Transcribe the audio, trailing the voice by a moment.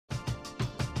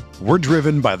We're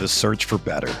driven by the search for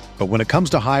better. But when it comes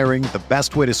to hiring, the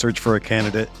best way to search for a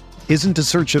candidate isn't to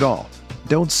search at all.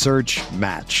 Don't search,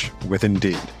 match with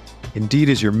Indeed. Indeed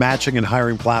is your matching and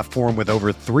hiring platform with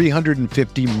over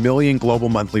 350 million global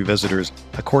monthly visitors,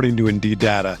 according to Indeed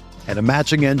data, and a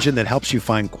matching engine that helps you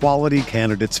find quality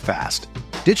candidates fast.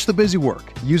 Ditch the busy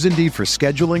work. Use Indeed for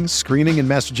scheduling, screening, and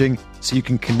messaging so you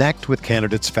can connect with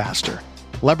candidates faster.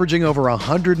 Leveraging over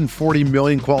 140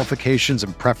 million qualifications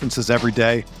and preferences every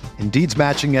day, Indeed's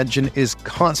matching engine is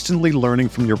constantly learning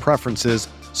from your preferences,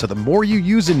 so the more you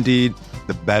use Indeed,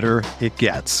 the better it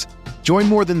gets. Join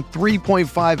more than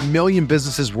 3.5 million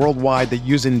businesses worldwide that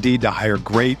use Indeed to hire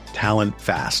great talent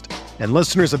fast. And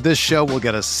listeners of this show will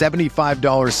get a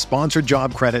 $75 sponsored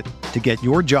job credit to get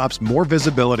your jobs more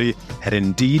visibility at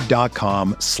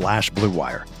Indeed.com/Blue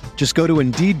Wire. Just go to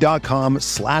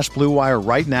Indeed.com/Blue Wire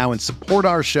right now and support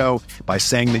our show by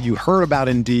saying that you heard about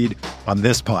Indeed on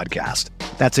this podcast.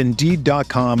 That's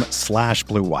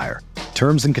Indeed.com/Blue Wire.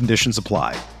 Terms and conditions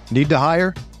apply. Need to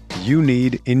hire? You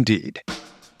need Indeed.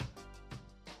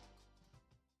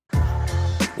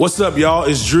 What's up, y'all?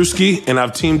 It's Drewski, and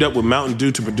I've teamed up with Mountain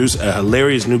Dew to produce a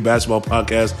hilarious new basketball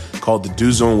podcast called The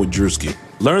Dew Zone with Drewski.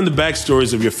 Learn the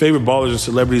backstories of your favorite ballers and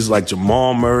celebrities like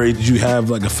Jamal Murray. Did you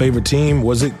have like a favorite team?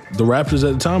 Was it the Raptors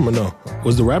at the time or no?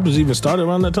 Was the Raptors even started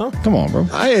around that time? Come on, bro.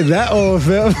 I ain't that old,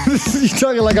 fam. You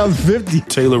talking like I'm 50.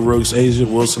 Taylor Rooks, Asia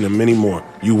Wilson, and many more.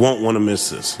 You won't want to miss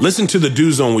this. Listen to The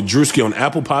Dew Zone with Drewski on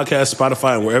Apple Podcasts,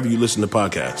 Spotify, and wherever you listen to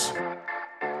podcasts.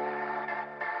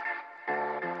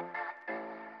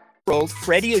 Rolled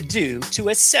Freddie Adu to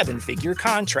a 7-figure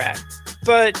contract.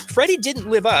 But Freddie didn't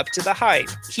live up to the hype.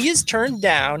 He has turned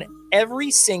down every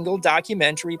single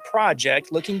documentary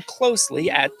project looking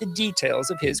closely at the details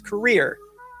of his career.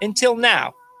 Until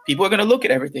now. People are going to look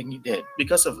at everything you did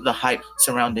because of the hype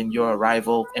surrounding your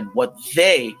arrival and what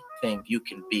they think you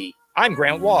can be. I'm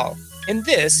Grant Wall, and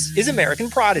this is American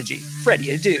Prodigy,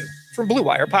 Freddie Adu, from Blue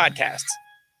Wire Podcasts.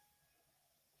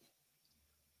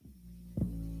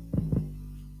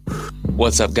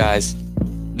 What's up, guys?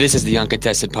 This is the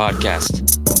Uncontested Podcast,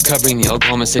 covering the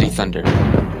Oklahoma City Thunder.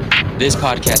 This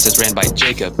podcast is ran by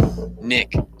Jacob,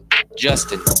 Nick,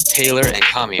 Justin, Taylor, and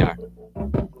Kamiar.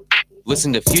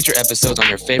 Listen to future episodes on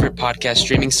your favorite podcast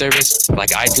streaming service like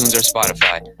iTunes or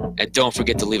Spotify. And don't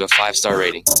forget to leave a 5-star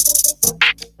rating.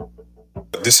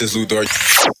 This is Luthor.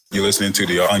 You're listening to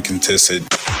the Uncontested.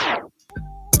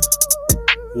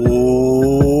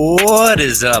 What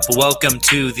is up? Welcome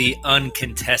to the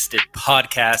Uncontested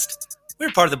Podcast. We're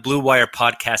part of the Blue Wire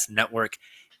Podcast Network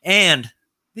and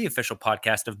the official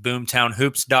podcast of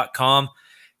BoomtownHoops.com.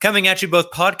 Coming at you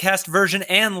both podcast version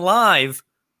and live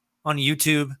on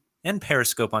YouTube and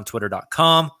Periscope on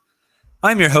Twitter.com.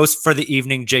 I'm your host for the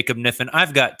evening, Jacob Niffen.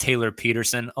 I've got Taylor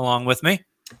Peterson along with me.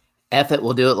 F it,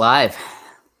 we'll do it live.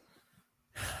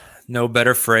 No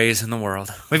better phrase in the world.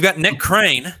 We've got Nick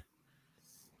Crane.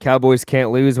 Cowboys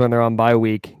can't lose when they're on bye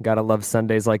week. Gotta love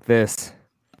Sundays like this.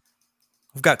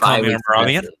 We've got Kamiar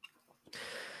Moravian.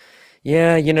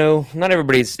 Yeah, you know, not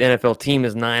everybody's NFL team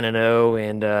is 9-0.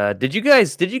 And did you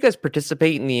guys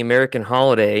participate in the American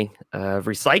holiday of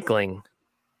recycling?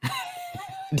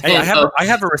 Hey, I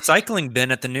have a recycling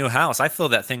bin at the new house. I fill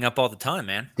that thing up all the time,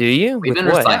 man. Do you? We've been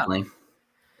what? recycling.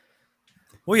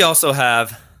 We also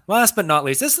have, last but not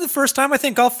least, this is the first time I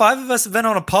think all 5 of us have been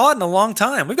on a pod in a long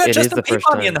time. We've got Justin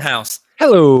Peabody in the house.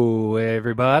 Hello,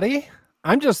 everybody.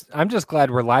 I'm just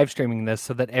glad we're live streaming this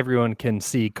so that everyone can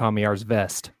see Kamiar's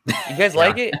vest. You guys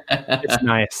like it? It's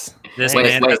nice. This Wait,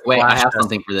 man I have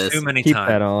something for this. too many Keep times.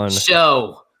 that on.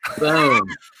 Show. Boom.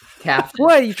 Captain.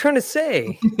 What are you trying to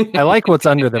say? I like what's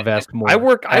under the vest more. I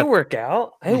work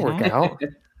out.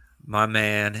 My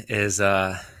man is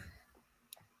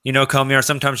Kamiar,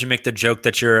 sometimes you make the joke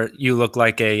that you look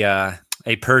like a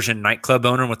Persian nightclub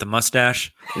owner with a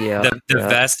mustache. Yeah. The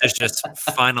vest is just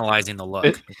finalizing the look.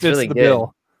 It's really the good.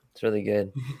 bill. It's really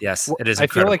good. Yes, it is I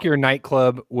incredible. feel like your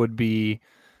nightclub would be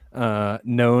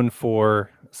known for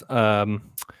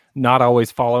not always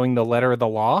following the letter of the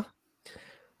law.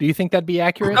 Do you think that'd be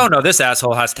accurate? Oh no, this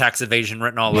asshole has tax evasion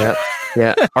written all over.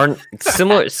 Yeah. Our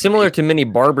similar to many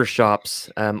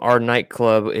barbershops, our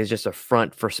nightclub is just a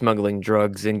front for smuggling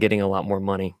drugs and getting a lot more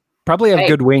money. Probably have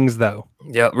good wings though.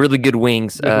 Yeah, really good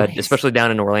wings, especially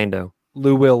down in Orlando.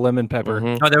 Lou Will Lemon Pepper.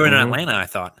 Oh, they were in Atlanta, I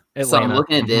thought. So I'm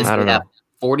looking at this. I don't We have know.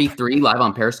 43 live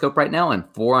on Periscope right now and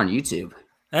 4 on YouTube.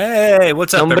 Hey,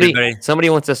 what's up, everybody?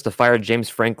 Somebody wants us to fire James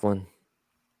Franklin.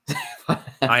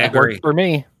 I agree. For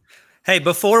me. Hey,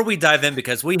 before we dive in,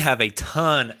 because we have a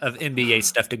ton of NBA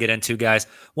stuff to get into, guys,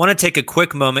 want to take a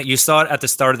quick moment. You saw it at the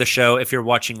start of the show if you're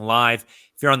watching live.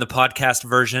 If you're on the podcast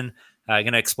version, I'm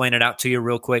going to explain it out to you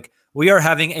real quick. We are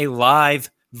having a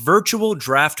live virtual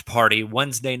draft party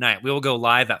Wednesday night. We will go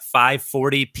live at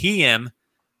 5:40 p.m.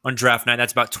 on draft night.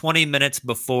 That's about 20 minutes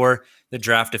before the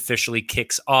draft officially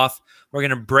kicks off. We're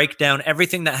going to break down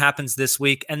everything that happens this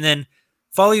week and then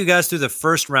follow you guys through the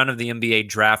first round of the NBA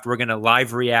draft. We're going to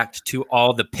live react to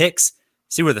all the picks,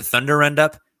 see where the Thunder end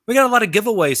up. We got a lot of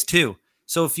giveaways too.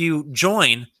 So if you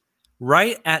join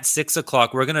right at 6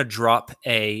 o'clock, we're going to drop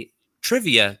a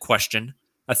trivia question,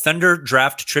 a Thunder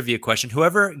draft trivia question.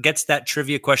 Whoever gets that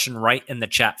trivia question right in the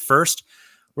chat first,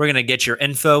 we're going to get your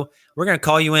info. We're going to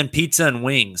call you in pizza and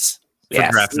wings for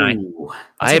draft night.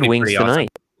 I had wings tonight.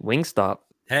 Wingstop.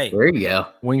 Hey. There you go.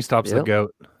 Wingstop's the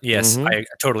GOAT. Yes, I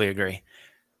totally agree.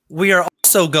 We are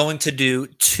also going to do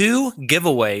 2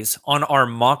 giveaways on our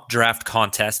mock draft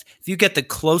contest. If you get the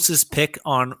closest pick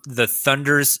on the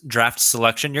Thunder's draft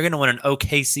selection, you're going to win an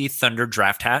OKC Thunder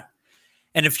draft hat.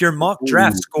 And if your mock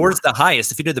draft scores the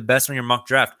highest, if you did the best on your mock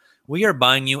draft, we are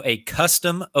buying you a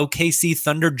custom OKC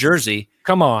Thunder jersey.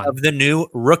 Come on. Of the new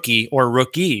rookie or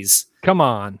rookies. Come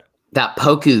on. That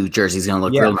Poku jersey is going to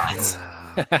look real nice.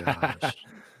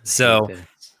 So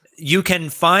you can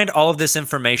find all of this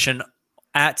information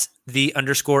at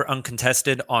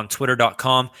 _uncontested on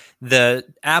twitter.com. The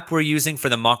app we're using for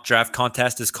the mock draft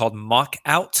contest is called Mock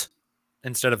Out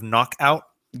instead of Knockout.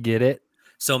 Get it?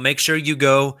 So make sure you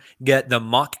go get the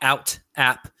Mock Out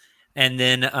app, and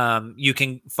then you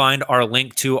can find our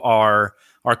link to our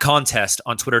contest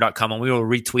on twitter.com, and we will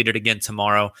retweet it again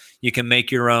tomorrow. You can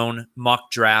make your own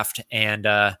mock draft and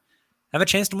have a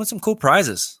chance to win some cool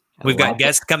prizes. We've got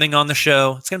guests coming on the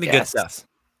show. It's going to be good stuff.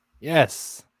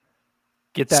 Yes.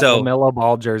 Get that LaMelo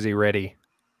Ball jersey ready.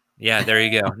 Yeah, there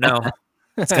you go. No,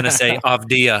 it's going to say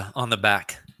Avdia on the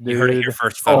back. You heard it here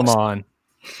first, folks. Come on.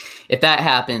 If that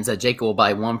happens, Jacob will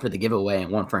buy one for the giveaway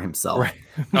and one for himself. Right.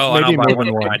 Oh, and I'll buy one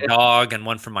for my dog and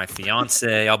one for my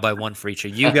fiance. I'll buy one for each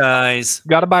of you guys.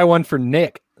 Got to buy one for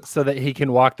Nick so that he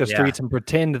can walk the streets and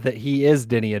pretend that he is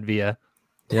Denny Advia.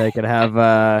 Yeah, I could have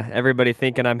everybody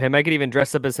thinking I'm him. I could even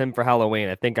dress up as him for Halloween.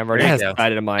 I think I'm already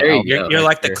decided on my outfit. You're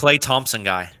like the Klay Thompson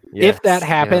guy. Yes. If that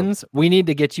happens, we need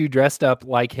to get you dressed up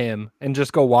like him and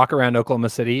just go walk around Oklahoma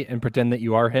City and pretend that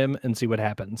you are him and see what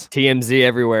happens. TMZ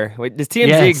everywhere. Wait, does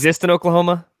TMZ exist in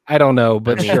Oklahoma? I don't know,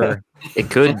 but sure. It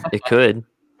could. It could.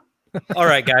 All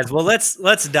right, guys. Well,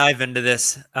 let's dive into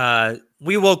this.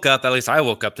 We woke up, at least I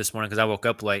woke up this morning because I woke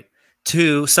up late,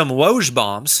 to some Woj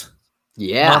bombs.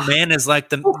 Yeah. My man is like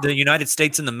the United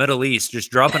States in the Middle East,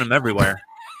 just dropping them everywhere.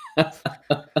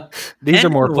 These are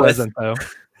more pleasant, though.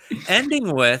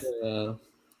 Ending with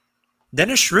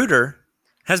Dennis Schroder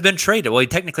has been traded. Well, he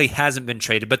technically hasn't been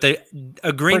traded, but the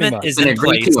agreement is in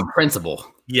place. To a principle.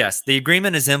 Yes, the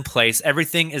agreement is in place.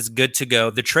 Everything is good to go.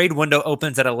 The trade window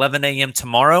opens at 11 a.m.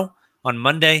 tomorrow on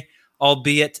Monday,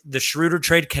 albeit the Schroder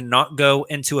trade cannot go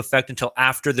into effect until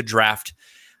after the draft.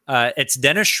 It's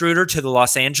Dennis Schroder to the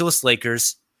Los Angeles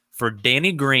Lakers for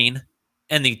Danny Green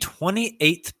and the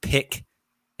 28th pick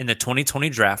in the 2020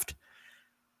 draft.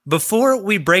 Before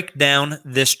we break down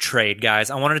this trade,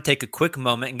 guys, I wanted to take a quick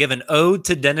moment and give an ode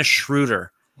to Dennis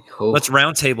Schroder. Oh. Let's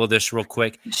roundtable this real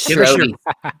quick. The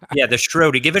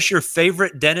Schrody. Give us your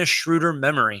favorite Dennis Schroder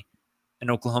memory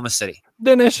in Oklahoma City.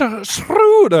 Dennis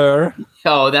Schroder.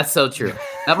 Oh, that's so true.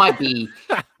 That might be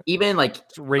even like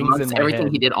rings in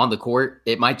everything he did on the court.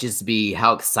 It might just be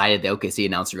how excited the OKC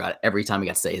announcer got every time he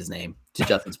got to say his name. To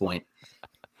Justin's point,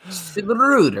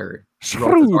 Schroder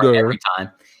every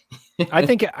time. I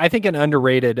think an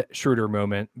underrated Schroder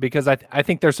moment, because I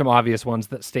think there's some obvious ones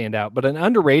that stand out, but an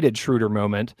underrated Schroder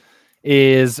moment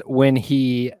is when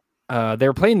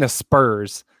they're playing the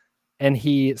Spurs and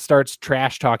he starts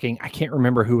trash talking. I can't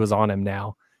remember who was on him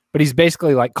now, but he's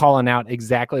basically like calling out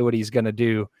exactly what he's going to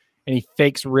do. And he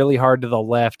fakes really hard to the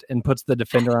left and puts the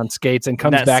defender on skates and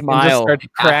comes back and just starts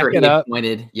cracking up.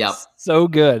 Yep. So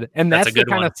good. And that's the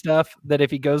kind of stuff that if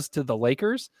he goes to the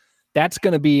Lakers, that's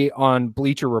going to be on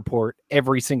Bleacher Report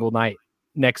every single night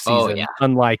next season. Yeah.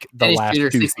 Unlike the Dennis last Schroder,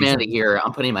 2 6 man of the year.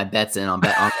 I'm putting my bets in on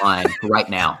Bet Online right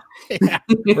now. Yeah,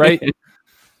 right.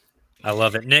 I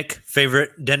love it. Nick,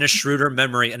 favorite Dennis Schroder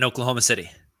memory in Oklahoma City?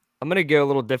 I'm going to go a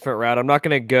little different route. I'm not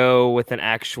going to go with an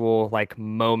actual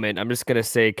moment. I'm just going to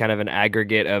say kind of an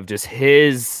aggregate of just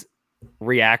his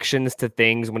reactions to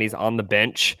things when he's on the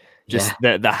bench, just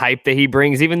the hype that he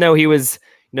brings, even though he was,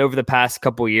 over the past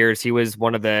couple of years, he was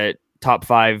one of the top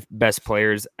 5 best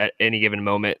players at any given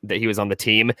moment that he was on the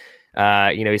team.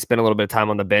 He spent a little bit of time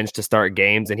on the bench to start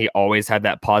games, and he always had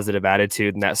that positive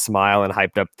attitude and that smile and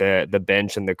hyped up the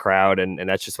bench and the crowd. And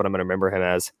that's just what I'm going to remember him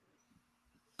as.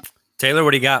 Taylor,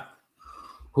 what do you got?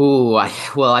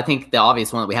 I think the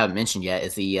obvious one that we haven't mentioned yet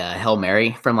is the Hail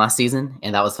Mary from last season,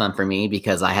 and that was fun for me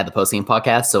because I had the post-game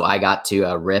podcast, so I got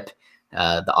to rip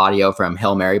the audio from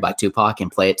Hail Mary by Tupac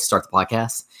and play it to start the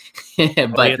podcast.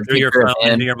 But through your phone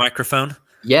into your microphone?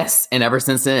 Yes, and ever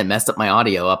since then, it messed up my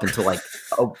audio up until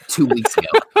 2 weeks ago.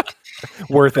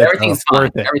 Worth it. Everything's fine.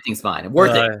 Worth it. Everything's fine.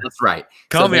 Worth it. That's right.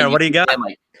 Come here. What do you got? I'm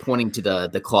pointing to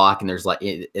the clock, and there's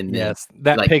yes,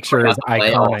 that picture is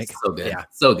iconic. So good. Yeah.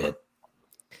 So good.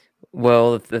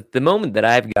 Well, the moment that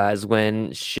I've got is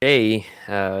when Shea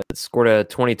scored a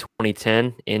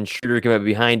 20-10, and Schroder came up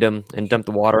behind him and dumped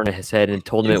the water on his head and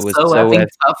told him it was so effing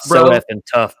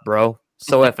tough, bro.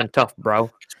 So effing tough,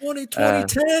 bro.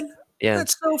 20-10? Yeah.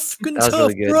 That's so fucking That was tough,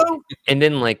 really good. bro. And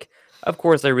then, of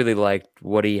course, I really liked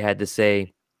what he had to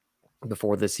say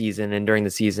before the season and during the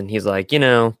season. He's like,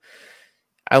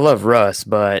 I love Russ,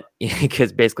 but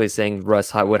because basically saying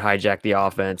Russ would hijack the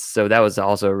offense. So that was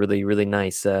also a really, really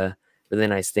nice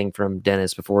thing from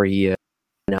Dennis before he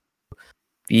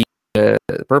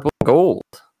purple and gold.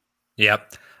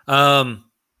 Yep.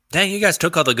 Dang, you guys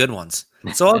took all the good ones.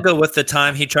 So I'll go with the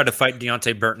time he tried to fight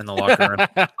Deontay Burton in the locker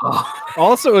room.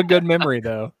 Also a good memory,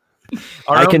 though.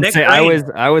 I can say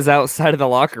I was outside of the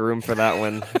locker room for that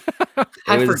one.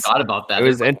 I forgot about that. It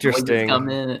was interesting.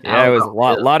 Yeah, it was a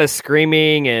lot of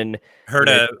screaming and heard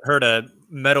a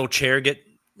metal chair get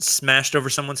smashed over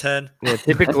someone's head. Yeah,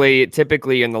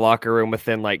 typically in the locker room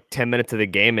within 10 minutes of the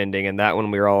game ending, and that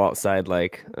one we were all outside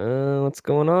what's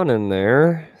going on in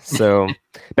there? So,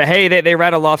 but hey, they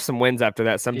rattle off some wins after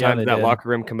that. Sometimes that locker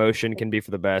room commotion can be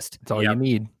for the best. That's all you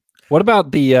need. What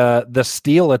about the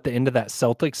steal at the end of that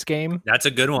Celtics game? That's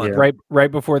a good one. Yeah.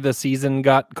 Right before the season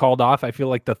got called off, I feel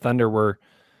like the Thunder were,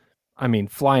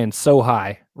 flying so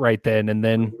high right then, and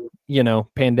then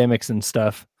pandemics and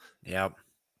stuff. Yep.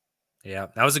 Yeah,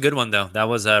 that was a good one, though. That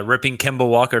was ripping Kemba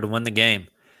Walker to win the game.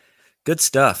 Good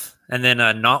stuff. And then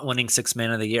not winning Sixth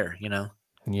Man of the Year,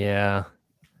 Yeah,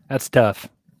 that's tough.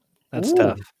 That's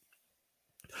tough.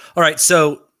 All right,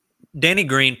 so Danny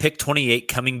Green, pick 28,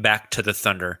 coming back to the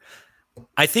Thunder.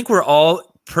 I think we're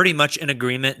all pretty much in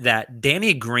agreement that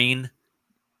Danny Green,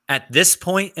 at this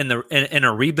point in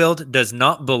a rebuild, does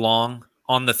not belong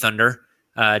on the Thunder.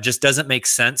 Just doesn't make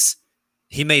sense.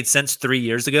 He made sense 3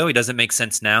 years ago. He doesn't make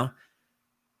sense now.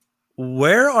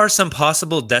 Where are some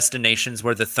possible destinations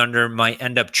where the Thunder might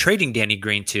end up trading Danny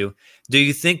Green to? Do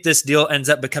you think this deal ends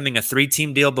up becoming a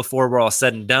 3-team deal before we're all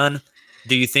said and done?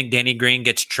 Do you think Danny Green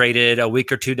gets traded a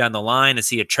week or two down the line? Is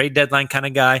he a trade deadline kind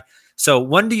of guy? So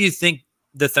when do you think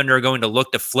the Thunder are going to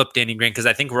look to flip Danny Green? Because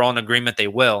I think we're all in agreement they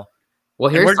will.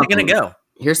 Well, where's he going to go?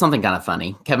 Here's something kind of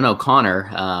funny. Kevin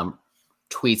O'Connor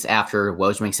tweets after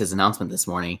Woj makes his announcement this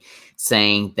morning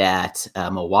saying that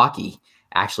Milwaukee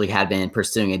actually had been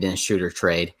pursuing a Dennis Schroder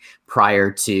trade prior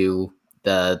to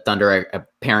the Thunder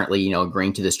apparently,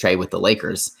 agreeing to this trade with the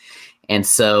Lakers. And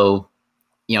so,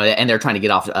 and they're trying to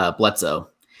get off Bledsoe.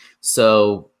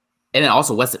 So, and then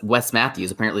also Wes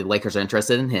Matthews, apparently the Lakers are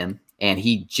interested in him. And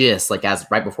he just,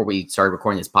 right before we started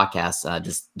recording this podcast,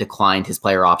 just declined his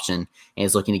player option and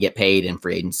is looking to get paid in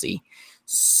free agency.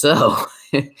 So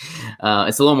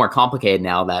it's a little more complicated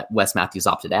now that Wes Matthews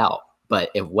opted out. But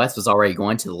if Wes was already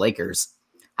going to the Lakers,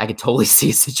 I could totally see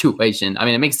a situation.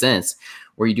 It makes sense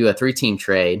where you do a 3-team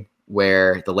trade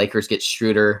where the Lakers get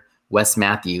Schroder, Wes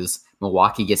Matthews,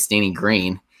 Milwaukee gets Danny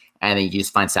Green, and then you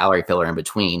just find salary filler in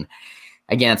between.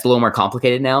 Again, it's a little more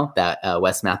complicated now that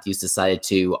Wes Matthews decided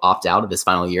to opt out of his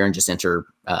final year and just enter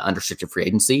unrestricted free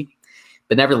agency.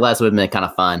 But nevertheless, it would have been kind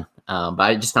of fun. But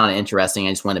I just found it interesting.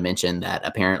 I just wanted to mention that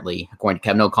apparently, according to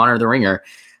Kevin O'Connor of The Ringer,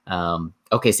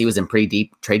 OKC was in pretty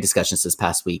deep trade discussions this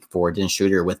past week for Dennis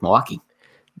Schroder with Milwaukee.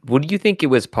 Would you think it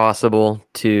was possible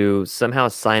to somehow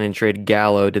sign and trade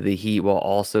Gallo to the Heat while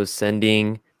also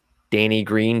sending Danny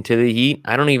Green to the Heat?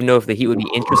 I don't even know if the Heat would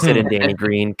be interested in Danny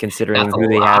Green, considering who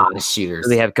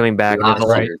they have coming back.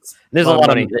 There's a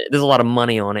lot of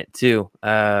money on it too.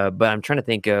 But I'm trying to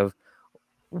think of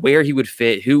where he would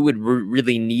fit, who would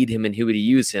really need him, and who would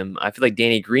use him. I feel like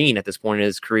Danny Green at this point in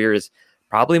his career is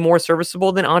probably more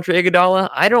serviceable than Andre Iguodala.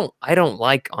 I don't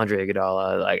like Andre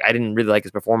Iguodala. I didn't really like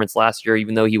his performance last year,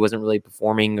 even though he wasn't really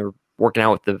performing or working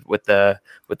out with the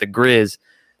Grizz.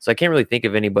 So I can't really think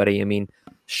of anybody.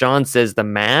 Sean says the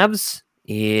Mavs,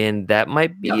 and that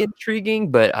might be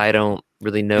intriguing, but I don't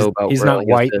really know about. He's not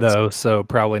white though, so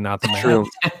probably not the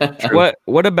Mavs. True.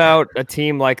 What about a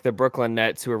team like the Brooklyn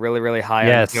Nets, who are really, really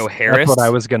high on Joe Harris? That's what I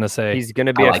was gonna say. He's going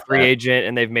to be a free agent,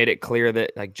 and they've made it clear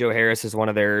that Joe Harris is one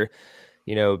of their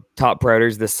top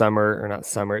priorities this summer, or not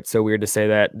summer. It's so weird to say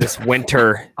that. This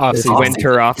winter, off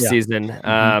season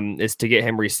is to get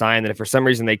him re-signed. And if for some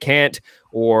reason they can't,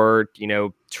 or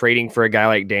trading for a guy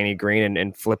like Danny Green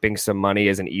and flipping some money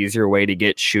is an easier way to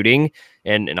get shooting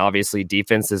and obviously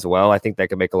defense as well, I think that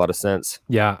could make a lot of sense.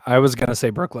 Yeah, I was going to say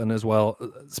Brooklyn as well,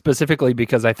 specifically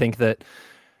because I think that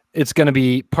it's going to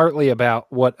be partly about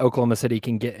what Oklahoma City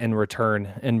can get in return.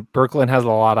 And Brooklyn has a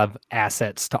lot of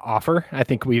assets to offer. I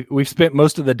think we've spent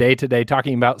most of the day today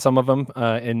talking about some of them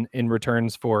in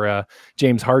returns for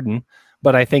James Harden.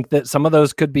 But I think that some of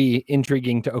those could be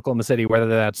intriguing to Oklahoma City, whether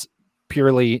that's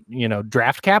purely,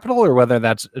 draft capital or whether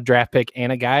that's a draft pick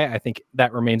and a guy. I think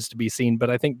that remains to be seen. But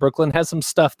I think Brooklyn has some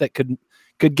stuff that could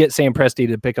get Sam Presti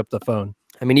to pick up the phone.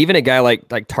 I mean, even a guy like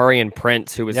Taurean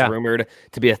Prince, who was rumored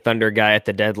to be a Thunder guy at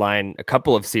the deadline a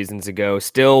couple of seasons ago,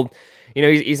 still,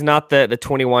 he's not the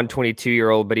 21,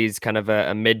 22-year-old, but he's kind of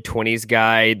a mid-20s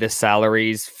guy. The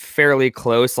salary's fairly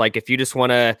close. Like, if you just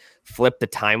want to flip the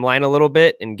timeline a little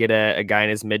bit and get a guy in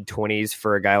his mid-20s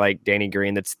for a guy like Danny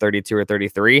Green that's 32 or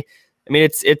 33, I mean,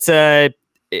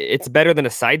 it's better than a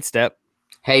sidestep.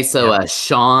 Hey, so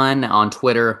Sean on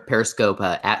Twitter, Periscope,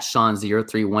 at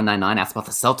Sean03199 asked about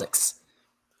the Celtics.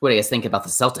 What do you guys think about the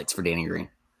Celtics for Danny Green?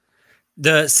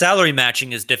 The salary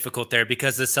matching is difficult there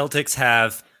because the Celtics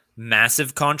have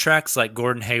massive contracts like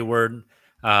Gordon Hayward,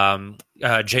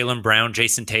 Jaylen Brown,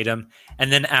 Jason Tatum.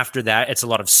 And then after that, it's a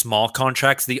lot of small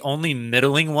contracts. The only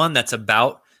middling one that's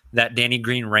about that Danny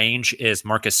Green range is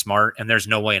Marcus Smart, and there's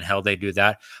no way in hell they do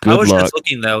that. I was just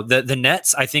looking, though. The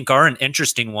Nets, I think, are an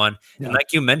interesting one. Yeah. And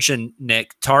like you mentioned,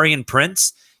 Nick, Taurean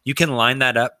Prince, you can line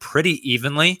that up pretty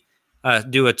evenly.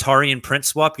 Do a Taurean Prince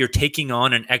swap. You're taking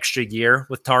on an extra year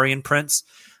with Taurean Prince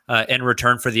in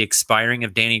return for the expiring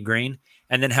of Danny Green,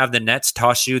 and then have the Nets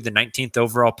toss you the 19th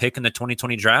overall pick in the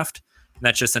 2020 draft. And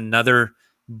that's just another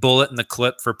bullet in the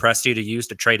clip for Presti to use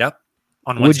to trade up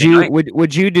on Wednesday night.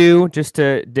 Would you do, just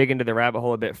to dig into the rabbit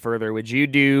hole a bit further, would you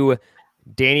do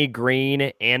Danny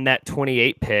Green and that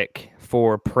 28 pick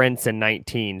for Prince in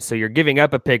 19? So you're giving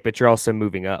up a pick, but you're also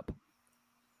moving up.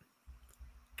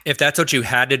 If that's what you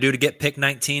had to do to get pick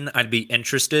 19, I'd be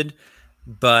interested.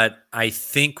 But I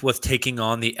think with taking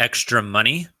on the extra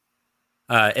money,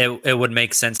 it would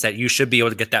make sense that you should be able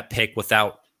to get that pick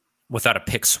without a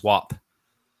pick swap.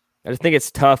 I just think it's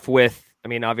tough with, I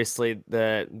mean, obviously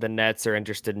the Nets are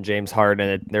interested in James Harden,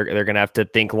 and they're going to have to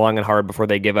think long and hard before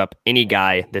they give up any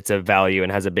guy that's of value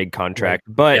and has a big contract.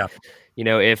 Right. But,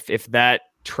 if that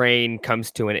train comes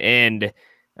to an end,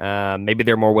 maybe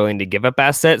they're more willing to give up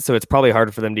assets. So it's probably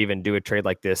harder for them to even do a trade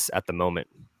like this at the moment.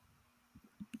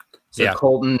 So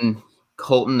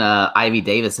Colton Ivy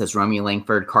Davis has Romeo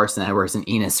Langford, Carson Edwards, and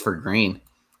Enos for Green.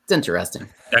 It's interesting.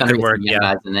 That could work,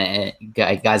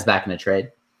 guys back in the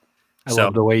trade. I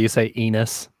love the way you say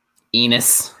Enos.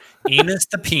 Enos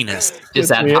the penis.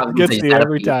 Gets me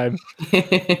every time.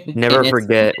 Never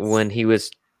forget when he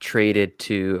was traded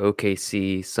to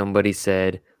OKC, somebody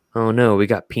said, "Oh no, we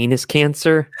got penis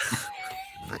cancer."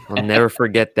 I'll never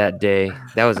forget that day.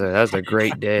 That was a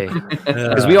great day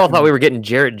because we all thought we were getting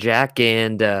Jarrett Jack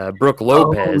and Brooke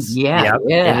Lopez. Yeah.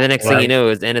 And the next thing you know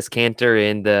is Enes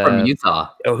Kanter and from Utah.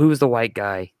 Oh, who was the white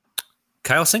guy?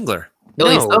 Kyle Singler.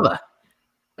 Silva.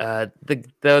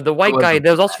 The white guy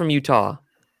that was also from Utah.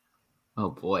 Oh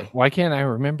boy, why can't I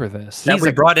remember this? That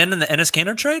we brought in the Enes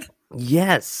Kanter trade?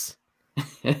 Yes.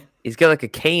 He's got like a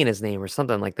K in his name or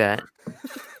something like that.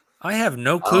 I have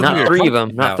no clue. Not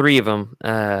three of them.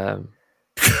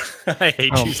 I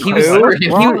hate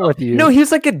you. No, he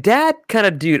was like a dad kind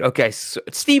of dude. Okay, so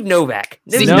Steve Novak.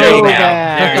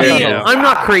 Novak. I'm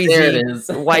not crazy. There it is.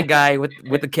 White guy with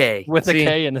a K. With a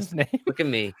K in his name. Look at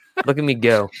me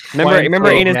go.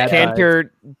 Remember Enes Kanter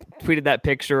tweeted that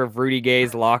picture of Rudy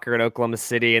Gay's locker in Oklahoma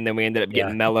City, and then we ended up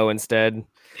getting Melo instead.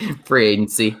 Free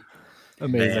agency.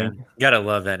 Amazing. Man, gotta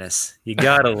love Ennis. You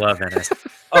gotta love Ennis.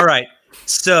 All right.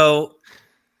 So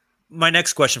my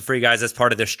next question for you guys as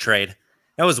part of this trade.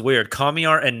 That was weird.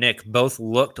 Kamiar and Nick both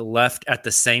looked left at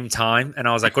the same time. And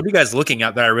I was like, what are you guys looking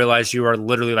at? But I realized you are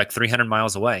literally like 300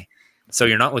 miles away. So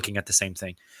you're not looking at the same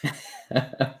thing.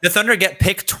 The Thunder get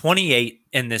pick 28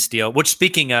 in this deal, which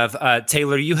speaking of,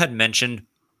 Taylor, you had mentioned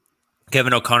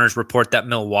Kevin O'Connor's report that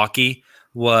Milwaukee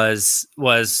was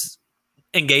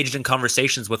engaged in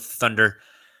conversations with Thunder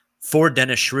for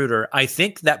Dennis Schroder. I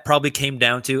think that probably came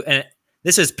down to, and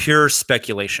this is pure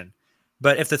speculation,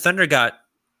 but if the Thunder got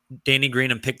Danny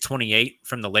Green and pick 28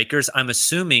 from the Lakers, I'm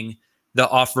assuming the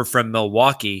offer from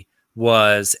Milwaukee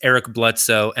was Eric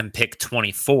Bledsoe and pick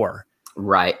 24.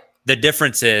 Right. The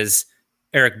difference is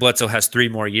Eric Bledsoe has 3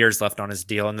 more years left on his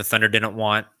deal, and the Thunder didn't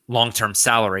want long-term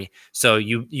salary. So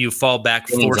you fall back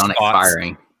 4 spots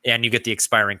expiring. and you get the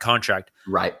expiring contract.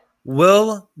 Right.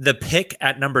 Will the pick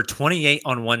at number 28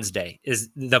 on Wednesday, is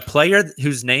the player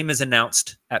whose name is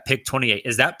announced at pick 28,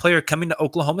 is that player coming to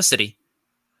Oklahoma City?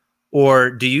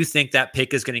 Or do you think that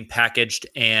pick is getting packaged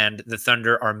and the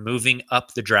Thunder are moving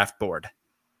up the draft board?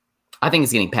 I think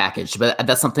it's getting packaged, but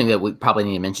that's something that we probably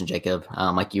need to mention, Jacob.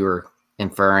 Like you were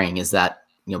inferring, is that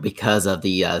because of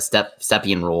the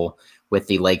Stepien rule with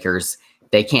the Lakers,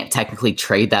 they can't technically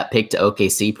trade that pick to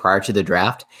OKC prior to the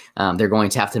draft. They're going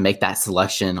to have to make that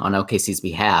selection on OKC's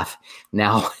behalf.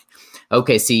 Now,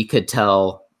 OKC could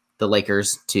tell the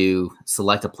Lakers to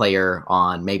select a player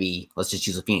on, maybe let's just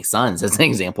use the Phoenix Suns as an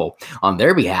example, on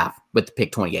their behalf with the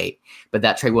pick 28, but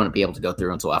that trade wouldn't be able to go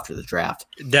through until after the draft.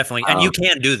 Definitely. And you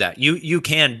can do that.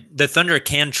 The Thunder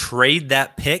can trade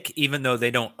that pick even though they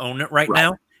don't own it right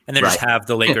now, and then just have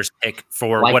the Lakers pick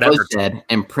for like whatever. Said,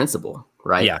 in principle,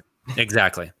 right? Yeah,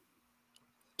 exactly.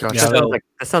 Gosh, that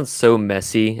sounds so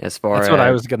messy as far as. That's what I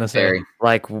was going to say.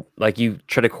 Like you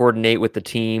try to coordinate with the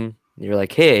team. You're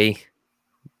like, hey,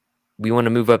 we want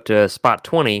to move up to spot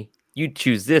 20. You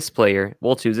choose this player.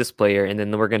 We'll choose this player. And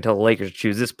then we're going to tell the Lakers to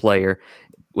choose this player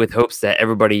with hopes that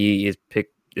everybody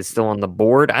is still on the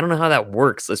board. I don't know how that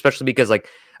works, especially because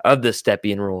of the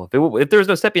Stepien rule. If there was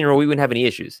no Stepien rule, we wouldn't have any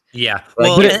issues. Yeah.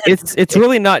 But it's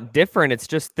really not different. It's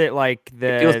just that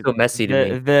it feels so messy to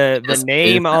me. The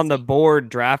name on the board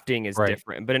drafting is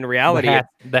different. But in reality,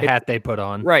 the hat they put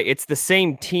on. Right. It's the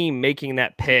same team making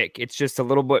that pick. It's just a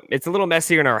little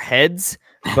messier in our heads.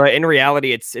 But in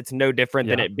reality, it's no different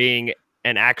than it being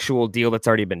an actual deal that's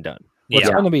already been done. What's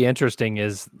going to be interesting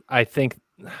is, I think,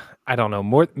 I don't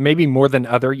know, maybe more than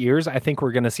other years, I think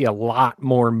we're going to see a lot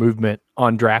more movement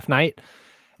on draft night.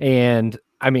 And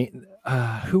I mean,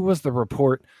 who was the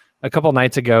report a couple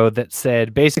nights ago that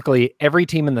said basically every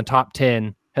team in the top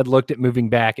 10 had looked at moving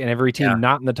back, and every team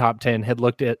not in the top 10 had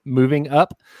looked at moving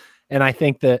up. And I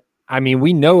think that,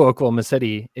 we know Oklahoma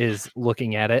City is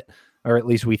looking at it, or at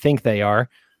least we think they are.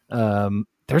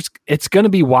 It's going to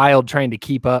be wild trying to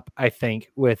keep up, I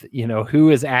think, with,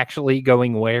 who is actually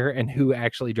going where and who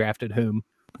actually drafted whom.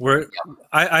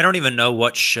 I don't even know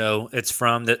what show it's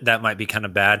from. That might be kind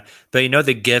of bad. But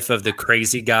the gif of the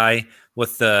crazy guy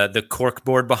with the cork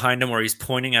board behind him where he's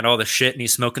pointing at all the shit and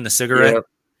he's smoking the cigarette? Yep.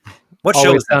 What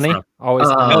Always show is that Sunny? from? Always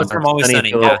Sunny. No, it's from Always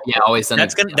Sunny. Yeah, Always Sunny.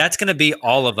 That's gonna be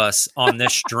all of us on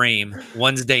this stream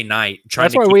Wednesday night.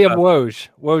 That's why we have Woj.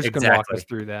 Woj can walk us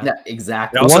through that. Yeah,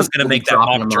 exactly. We're also going to make that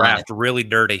mock draft really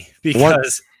dirty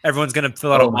because everyone's going to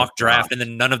fill out a mock draft and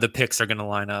then none of the picks are going to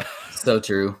line up. So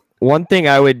true. One thing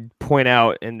I would point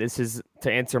out, and this is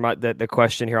to answer the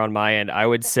question here on my end, I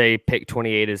would say pick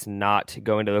 28 is not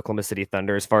going to the Oklahoma City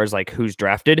Thunder as far as who's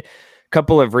drafted.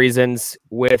 Couple of reasons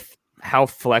with how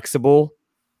flexible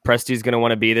Presti's going to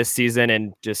want to be this season,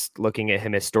 and just looking at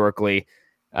him historically,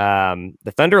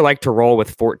 the Thunder like to roll with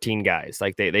 14 guys.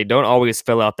 They don't always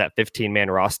fill out that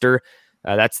 15-man roster.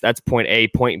 That's point A.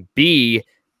 Point B,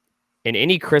 in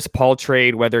any Chris Paul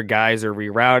trade, whether guys are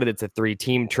rerouted, it's a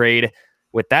 3-team trade.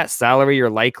 With that salary, you're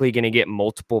likely going to get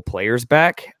multiple players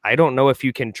back. I don't know if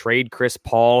you can trade Chris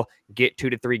Paul, get 2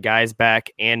 to 3 guys back,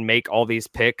 and make all these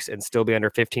picks and still be under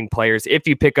 15 players if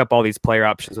you pick up all these player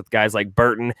options with guys like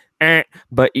Burton.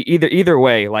 But either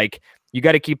way, you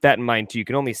got to keep that in mind too. You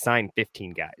can only sign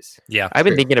 15 guys. Yeah, I've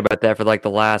been thinking about that for the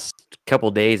last couple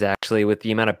of days, actually, with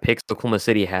the amount of picks Oklahoma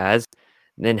City has,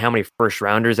 and then how many first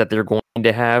rounders that they're going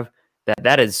to have.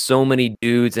 That is so many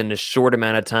dudes in a short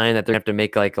amount of time that they're going to have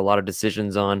to make a lot of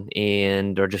decisions on,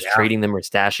 or just trading them or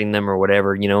stashing them or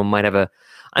whatever. Might have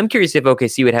I'm curious if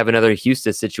OKC would have another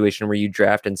Houston situation where you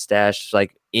draft and stash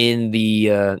in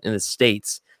the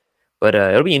States, but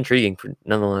it'll be intriguing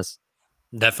nonetheless.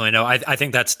 Definitely. No, I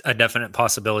think that's a definite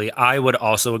possibility. I would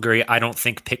also agree. I don't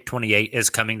think pick 28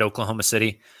 is coming to Oklahoma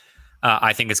City.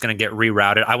 I think it's going to get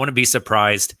rerouted. I wouldn't be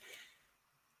surprised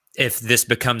if this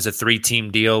becomes a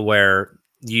 3-team deal where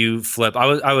you flip.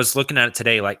 I was looking at it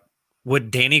today.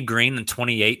 Would Danny Green in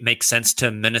 28 make sense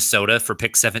to Minnesota for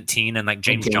pick 17 and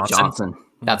James Johnson?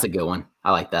 That's a good one.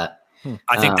 I like that.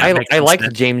 I think I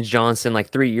liked James Johnson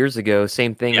 3 years ago.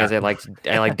 Same thing as I liked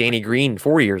Danny Green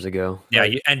 4 years ago. Yeah,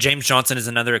 and James Johnson is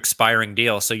another expiring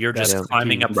deal, so you're just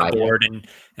climbing up the board,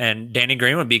 and Danny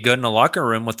Green would be good in the locker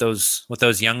room with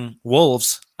those young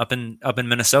Wolves up in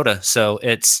Minnesota. So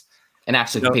it's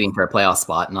actually competing for a playoff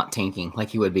spot, not tanking like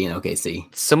he would be in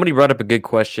OKC. Somebody brought up a good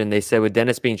question. They said, with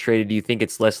Dennis being traded, do you think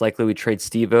it's less likely we trade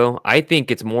Steve-O? I think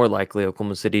it's more likely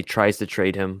Oklahoma City tries to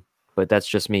trade him, but that's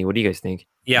just me. What do you guys think?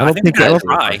 Yeah, I think they're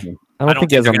try. I don't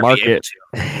think he has a market.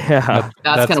 Yeah,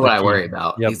 that's kind of what I worry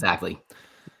about. Yep. Exactly.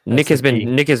 Nick has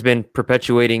been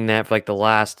perpetuating that for the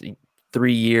last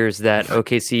 3 years that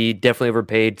OKC definitely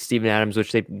overpaid Steven Adams,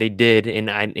 which they did,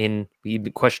 and we've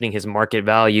been questioning his market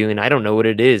value, and I don't know what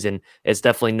it is, and it's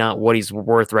definitely not what he's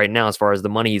worth right now as far as the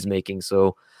money he's making.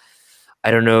 So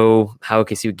I don't know how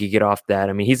OKC would get off that.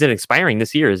 I mean, he's expiring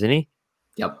this year, isn't he?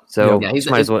 Yep. So yeah,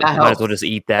 might as well just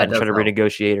eat that and try to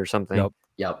renegotiate or something.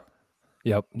 Yep.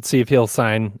 See if he'll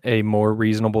sign a more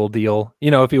reasonable deal.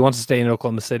 If he wants to stay in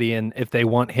Oklahoma City, and if they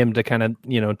want him to kind of,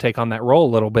 take on that role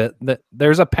a little bit, that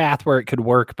there's a path where it could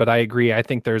work. But I agree. I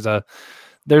think there's a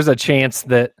chance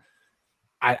that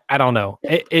I don't know.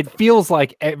 It feels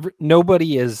like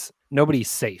nobody's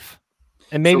safe,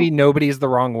 and maybe nobody is the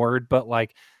wrong word, but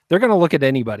like they're going to look at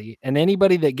anybody, and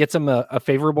anybody that gets them a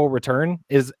favorable return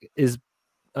is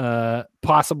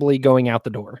possibly going out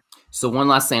the door. So one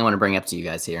last thing I want to bring up to you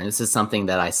guys here, and this is something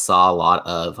that I saw a lot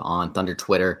of on Thunder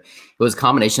Twitter. It was a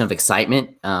combination of excitement,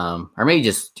 or maybe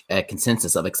just a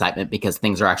consensus of excitement because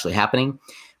things are actually happening.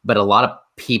 But a lot of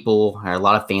people, or a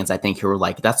lot of fans, I think, who were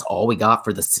like, that's all we got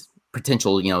for this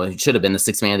potential, it should have been the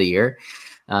sixth man of the year.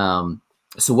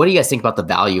 So what do you guys think about the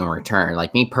value in return?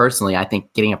 Like me personally, I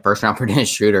think getting a first round for Dennis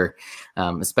Schroder,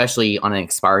 especially on an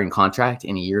expiring contract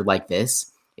in a year like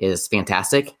this, is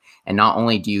fantastic. And not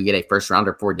only do you get a first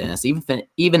rounder for Dennis,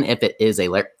 even if it is a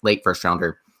late first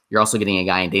rounder, you're also getting a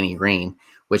guy in Danny Green,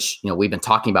 which we've been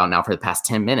talking about now for the past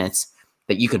 10 minutes,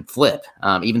 that you can flip.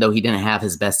 Even though he didn't have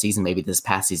his best season maybe this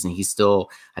past season, he's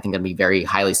still, I think, going to be very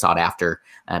highly sought after.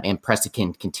 And Preston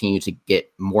can continue to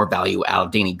get more value out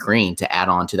of Danny Green to add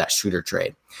on to that Schroder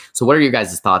trade. So what are your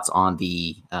guys' thoughts on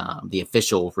the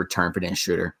official return for Dennis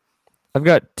Schroder? I've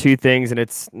got two things, and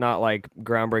it's not like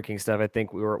groundbreaking stuff. I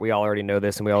think we all already know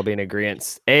this, and we all be in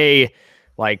agreement.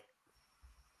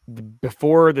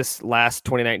 Before this last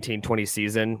 2019-20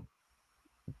 season,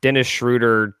 Dennis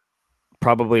Schroder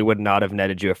probably would not have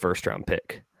netted you a first-round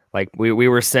pick. Like we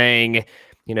were saying,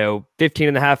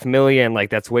 $15.5 million, like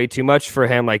that's way too much for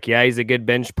him. Like, yeah, he's a good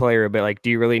bench player, but like, do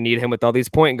you really need him with all these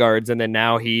point guards? And then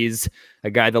now he's a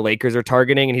guy the Lakers are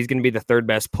targeting, and he's going to be the third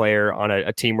best player on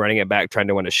a team running it back, trying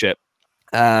to win a ship.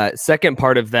 Second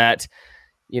part of that,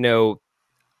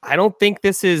 I don't think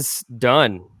this is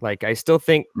done. Like, I still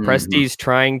think Presti's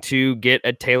trying to get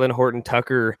a Talen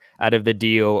Horton-Tucker out of the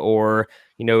deal, or,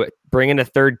 bring in a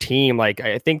third team. Like,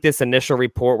 I think this initial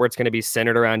report where it's going to be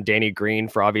centered around Danny Green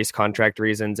for obvious contract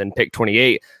reasons and pick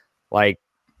 28, like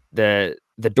the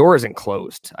door isn't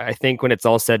closed. I think when it's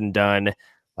all said and done,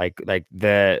 like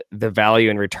the value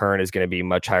in return is going to be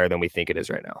much higher than we think it is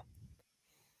right now.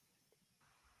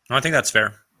 I think that's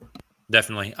fair.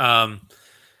 Definitely. I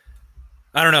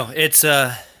don't know. It's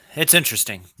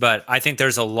interesting, but I think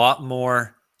there's a lot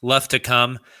more left to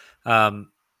come.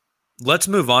 Let's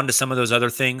move on to some of those other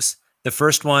things. The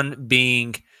first one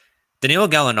being Danilo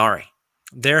Gallinari.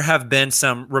 There have been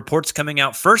some reports coming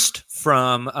out first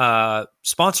from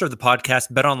sponsor of the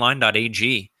podcast,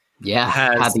 betonline.ag. Yeah,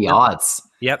 had the odds.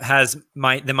 Yep, has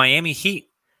the Miami Heat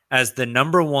as the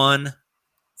number one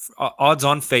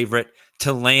odds-on favorite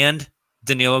to land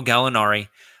Danilo Gallinari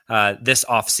this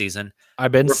offseason.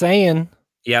 I've been saying.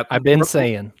 Yep. I've been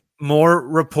saying. More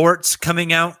reports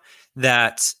coming out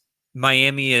that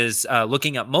Miami is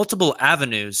looking at multiple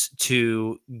avenues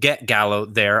to get Gallo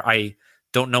there. I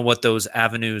don't know what those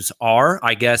avenues are.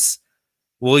 I guess,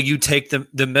 will you take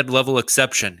the mid-level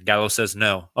exception? Gallo says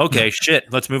no. Okay, shit.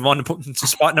 Let's move on to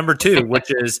spot number 2, which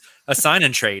is a sign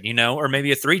and trade, or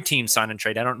maybe a 3-team sign and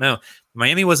trade. I don't know.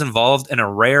 Miami was involved in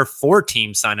a rare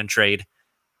 4-team sign and trade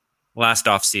last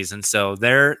offseason, so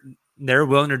they're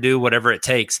willing to do whatever it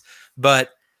takes. But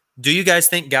do you guys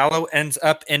think Gallo ends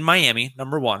up in Miami?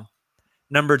 Number 1.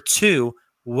 Number 2,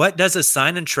 what does a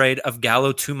sign and trade of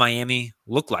Gallo to Miami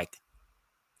look like?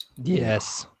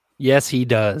 Yes, he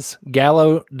does.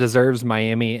 Gallo deserves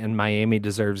Miami, and Miami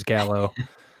deserves Gallo.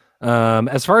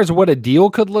 As far as what a deal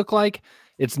could look like,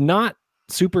 it's not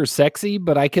super sexy,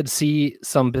 but I could see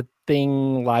something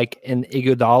like an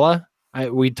Iguodala.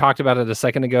 We talked about it a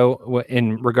second ago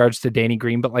in regards to Danny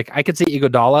Green, but like I could see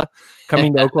Iguodala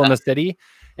coming to Oklahoma City,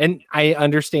 and I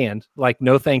understand, like,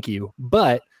 no, thank you.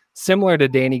 But similar to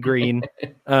Danny Green,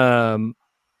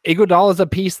 Iguodala is a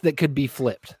piece that could be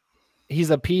flipped. He's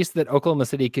a piece that Oklahoma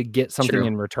City could get something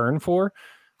in return for.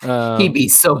 He'd be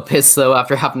so pissed though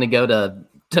after having to go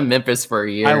to Memphis for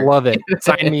a year. I love it.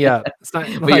 Sign me up.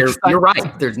 You're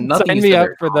right. There's nothing. Sign me up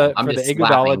for the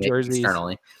Iguodala jerseys.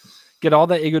 Externally. Get all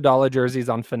the Iguodala jerseys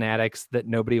on Fanatics that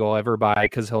nobody will ever buy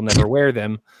because he'll never wear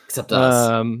them. Except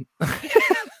us.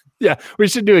 Yeah, we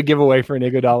should do a giveaway for an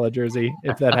Iguodala jersey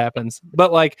if that happens.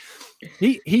 But like,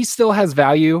 he still has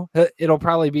value. It'll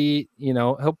probably be,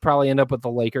 he'll probably end up with the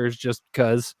Lakers just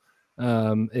because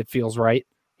it feels right.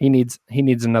 He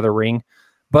needs another ring.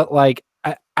 But like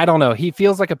I don't know. He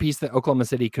feels like a piece that Oklahoma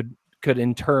City could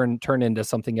in turn turn into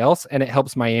something else, and it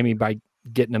helps Miami by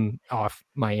getting him off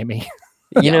Miami.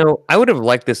 You know, I would have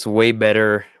liked this way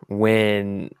better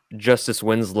when Justice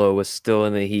Winslow was still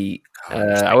in the Heat.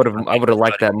 I would have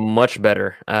liked that much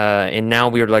better. And now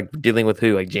we are like dealing with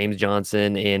who, like James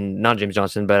Johnson and not James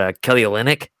Johnson, but Kelly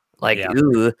Olynyk. Like,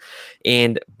 ooh.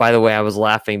 And by the way, I was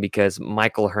laughing because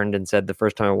Michael Herndon said the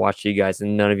first time I watched you guys,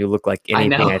 and none of you look like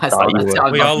anything I thought you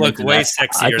would. We all look way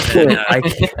sexier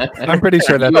than I'm pretty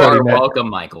sure that's you are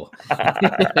welcome, Michael.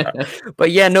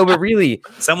 But yeah, no, but really,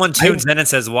 someone tunes in and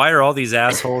says, "Why are all these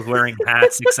assholes wearing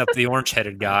hats except the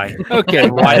orange-headed guy? Okay,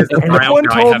 and why does the brown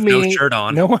guy have no shirt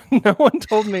on?" No one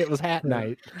told me it was hat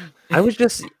night. I was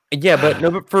just. Yeah,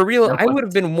 but for real, I would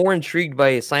have been more intrigued by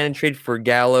a sign and trade for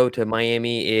Gallo to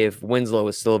Miami if Winslow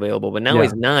was still available. But now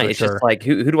he's not. It's just like,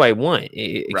 who do I want?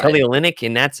 Kelly Olynyk,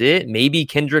 and that's it. Maybe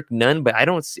Kendrick Nunn, but I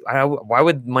don't see why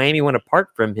would Miami want to part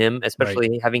from him,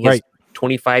 especially having his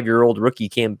 25-year-old rookie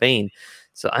campaign.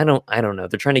 So I don't know.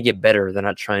 They're trying to get better. They're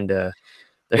not trying to.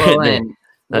 That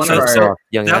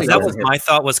was my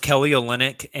thought. Was Kelly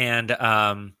Olynyk and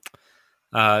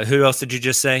who else did you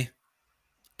just say?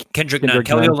 Kendrick Nunn.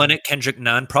 Kelly Olynyk, Kendrick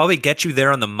Nunn probably get you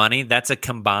there on the money. That's a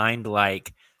combined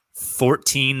like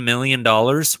 $14 million,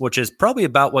 which is probably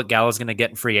about what Gallo's going to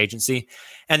get in free agency.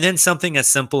 And then something as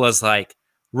simple as like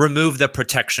remove the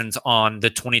protections on the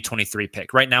 2023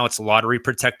 pick. Right now it's lottery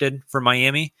protected for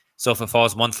Miami. So if it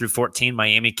falls 1 through 14,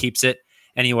 Miami keeps it.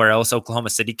 Anywhere else,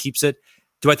 Oklahoma City keeps it.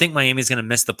 Do I think Miami's going to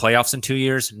miss the playoffs in 2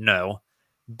 years? No.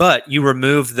 But you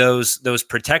remove those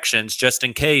protections just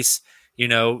in case,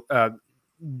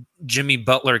 Jimmy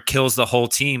Butler kills the whole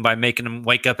team by making them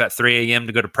wake up at 3 a.m.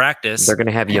 to go to practice. They're going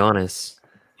to have Giannis.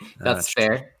 That's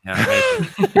fair. Yeah,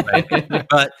 maybe.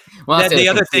 But the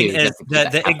other thing is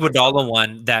that the Iguodala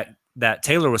one that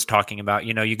Taylor was talking about,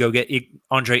 you go get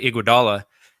Andre Iguodala.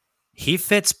 He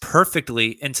fits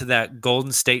perfectly into that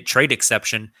Golden State trade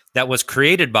exception that was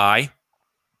created by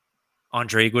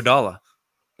Andre Iguodala.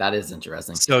 That is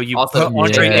interesting. So you put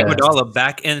Andre Iguodala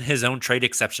back in his own trade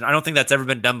exception. I don't think that's ever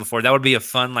been done before. That would be a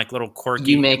fun, like little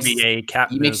quirky NBA cap.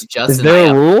 Is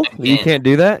there a rule you can't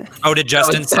do that? Oh, did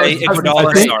Justin say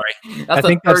Iguodala? Sorry, that's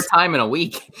the third time in a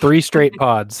week. 3 straight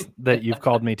pods that you've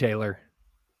called me Taylor.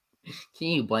 Can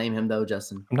you blame him though,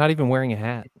 Justin? I'm not even wearing a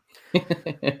hat.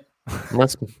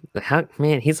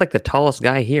 Man, he's like the tallest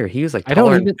guy here. He was like I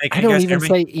don't even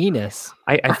say Enos.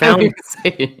 I found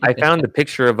the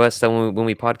picture of us when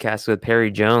we podcasted with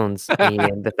Perry Jones,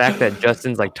 and the fact that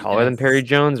Justin's like taller than Perry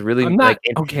Jones really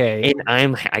okay. And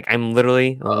I'm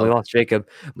literally we lost Jacob,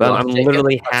 but I'm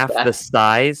literally half the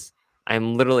size.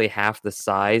 I'm literally half the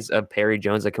size of Perry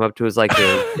Jones. I come up to his like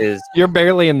his You're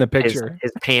barely in the picture.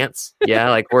 His pants,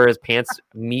 like where his pants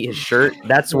meet his shirt.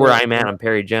 That's where I'm at on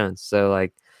Perry Jones. So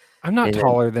like. I'm not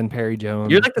taller than Perry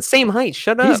Jones. You're like the same height.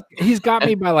 Shut up. He's got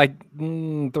me by like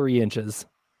 3 inches.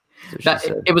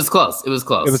 It was close. It was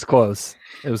close.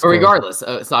 But regardless,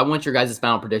 so I want your guys'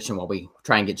 final prediction while we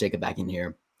try and get Jacob back in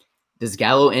here. Does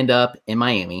Gallo end up in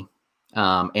Miami?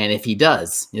 And if he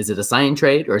does, is it a sign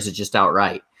trade or is it just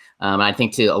outright? I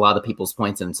think to a lot of the people's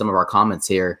points and some of our comments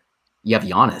here, you have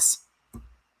Giannis.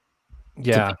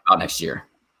 Yeah. To think about next year.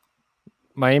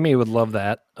 Miami would love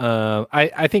that.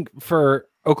 I think for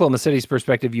Oklahoma City's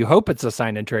perspective, you hope it's a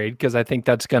sign and trade because I think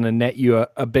that's going to net you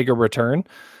a bigger return.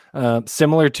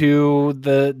 Similar to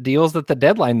the deals at the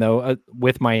deadline, though,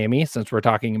 with Miami, since we're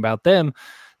talking about them,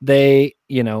 they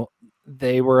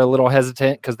were a little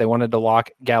hesitant because they wanted to lock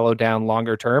Gallo down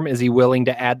longer term. Is he willing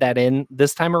to add that in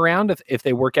this time around? If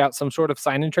they work out some sort of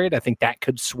sign and trade, I think that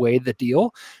could sway the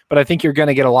deal. But I think you're going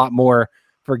to get a lot more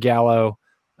for Gallo.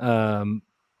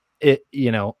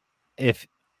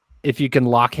 If you can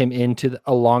lock him into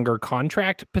a longer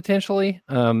contract, potentially,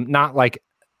 not like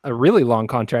a really long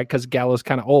contract because Gallo's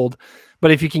kind of old,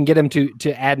 but if you can get him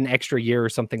to add an extra year or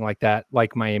something like that,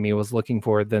 like Miami was looking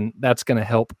for, then that's going to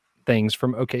help things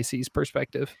from OKC's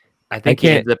perspective. I think he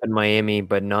ends up in Miami,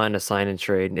 but not in a sign and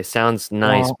trade. It sounds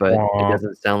nice, but it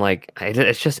doesn't sound like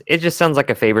it just sounds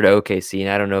like a favor to OKC, and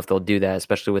I don't know if they'll do that,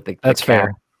 especially with the cap,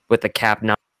 with the cap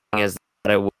not as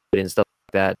that it would and stuff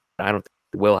like that. I don't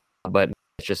think it will, but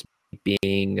it's just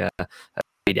being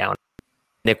down.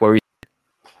 Nick, what were you?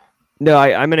 No,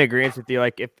 I'm in agreement with you.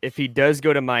 Like, if he does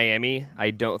go to Miami,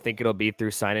 I don't think it'll be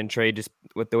through sign and trade, just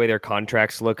with the way their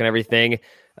contracts look and everything.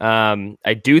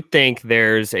 I do think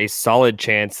there's a solid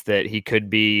chance that he could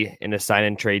be in a sign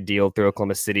and trade deal through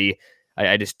Oklahoma City.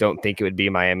 I just don't think it would be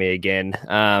Miami again.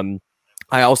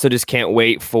 I also just can't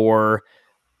wait for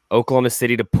Oklahoma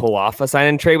City to pull off a sign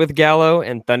and trade with Gallo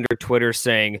and Thunder Twitter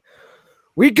saying,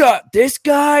 we got this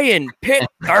guy in pit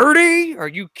 30. Are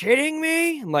you kidding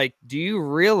me? I'm like, do you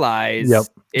realize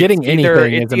Getting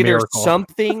anything is a either miracle.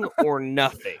 something or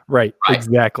nothing? Right.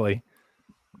 Exactly.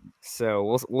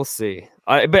 So we'll see.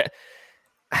 But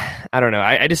I don't know.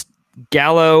 I just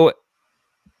Gallo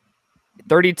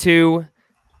 32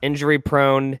 injury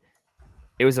prone.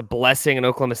 It was a blessing in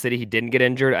Oklahoma City he didn't get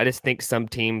injured. I just think some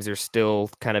teams are still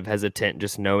kind of hesitant,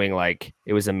 just knowing like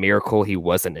it was a miracle he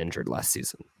wasn't injured last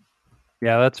season.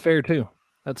 Yeah, that's fair too.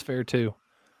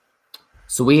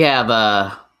 So we have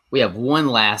one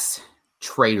last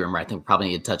trade rumor I think we probably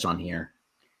need to touch on here.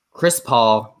 Chris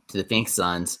Paul to the Phoenix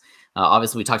Suns.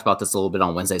 Obviously, we talked about this a little bit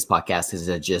on Wednesday's podcast because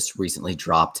it had just recently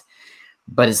dropped.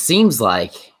 But it seems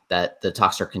like that the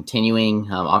talks are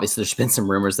continuing. Obviously, there's been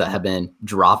some rumors that have been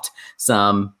dropped.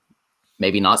 Some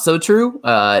maybe not so true,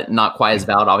 not quite as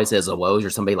valid, obviously, as a Woj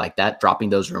or somebody like that dropping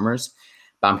those rumors.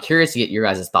 But I'm curious to get your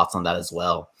guys' thoughts on that as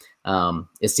well.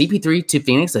 Is CP3 to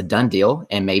Phoenix a done deal?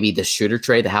 And maybe the Schroder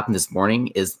trade that happened this morning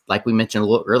is, like we mentioned a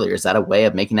little earlier, is that a way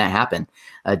of making that happen?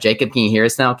 Jacob, can you hear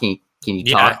us now? Can you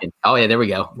talk? Oh, yeah, there we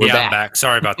go. We're back. I'm back.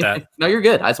 Sorry about that. No, you're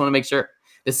good. I just want to make sure.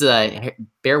 This is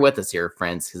bear with us here,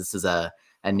 friends, because this is a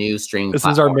new streaming This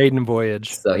platform. is our maiden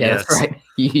voyage. So, yeah, that's right.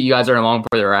 You guys are along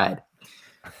for the ride.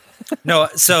 No,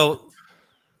 so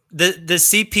the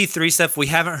CP3 stuff, we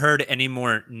haven't heard any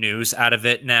more news out of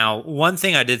it. Now, one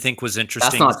thing I did think was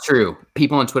interesting. That's not true.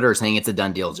 People on Twitter are saying it's a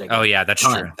done deal, Jacob. Oh, yeah, that's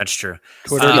true. That's true.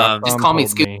 Just call me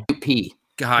Scoop P.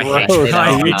 God, I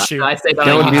hate you.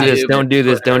 Don't do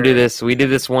this. We did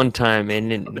this one time,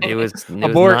 and it was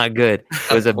not good.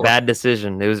 It was a bad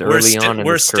decision. It was early on.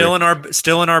 We're still in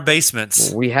our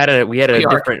basements. We had a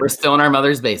different. We're still in our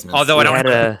mother's basement. Although I don't have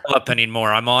to pull up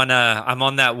anymore. I'm on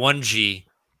that 1G,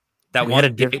 that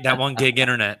 1 gig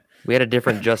internet. We had a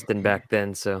different Justin back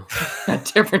then, so a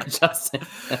different Justin.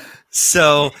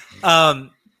 So,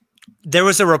 there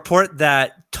was a report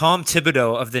that Tom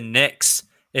Thibodeau of the Knicks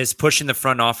is pushing the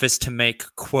front office to make,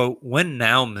 quote, win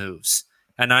now moves.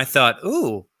 And I thought,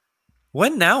 ooh,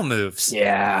 win now moves.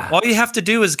 Yeah. All you have to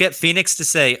do is get Phoenix to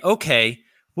say, okay,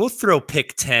 we'll throw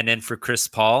pick 10 in for Chris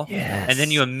Paul. Yes. And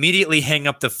then you immediately hang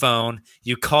up the phone.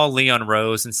 You call Leon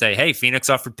Rose and say, hey, Phoenix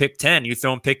offered pick 10. You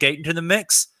throwing pick 8 into the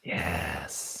mix?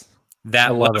 Yes.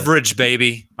 That leverage,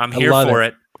 baby. I'm here for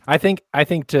it. I think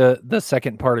to the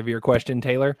second part of your question,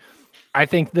 Taylor, I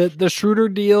think that the Schroder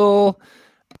deal,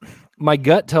 my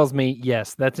gut tells me,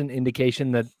 yes, that's an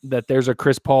indication that there's a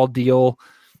Chris Paul deal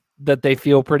that they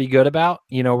feel pretty good about.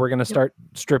 You know, we're going to start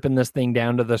stripping this thing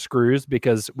down to the screws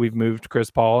because we've moved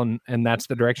Chris Paul and that's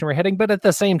the direction we're heading. But at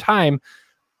the same time,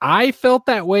 I felt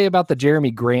that way about the Jeremy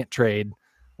Grant trade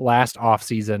last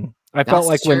offseason. I felt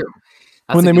like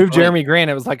when they moved Jeremy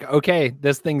Grant, it was like, okay,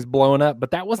 this thing's blowing up,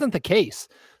 but that wasn't the case.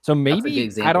 So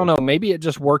maybe, I don't know, maybe it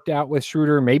just worked out with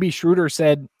Schroder. Maybe Schroder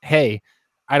said, hey,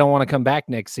 I don't want to come back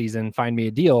next season. Find me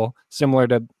a deal similar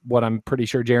to what I'm pretty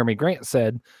sure Jeremy Grant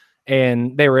said.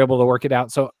 And they were able to work it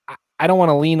out. So I don't want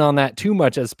to lean on that too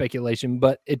much as speculation,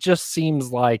 but it just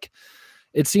seems like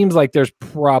there's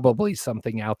probably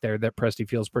something out there that Presti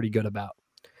feels pretty good about.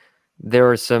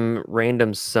 There are some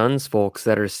random Suns folks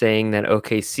that are saying that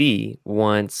OKC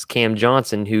wants Cam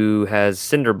Johnson, who has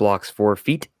cinder blocks 4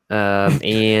 feet.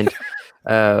 And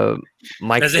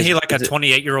Mike, isn't he like a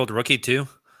 28-year-old rookie too?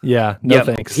 Yeah,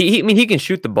 thanks. He can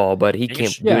shoot the ball, but he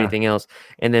can't do anything else.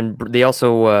 And then they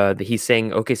also he's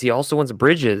saying OKC also wants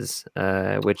Bridges,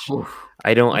 which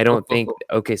I don't think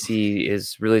OKC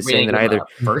is really saying that either.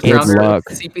 First rounder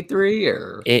CP3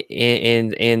 or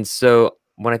and so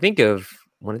when I think of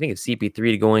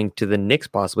CP3 going to the Knicks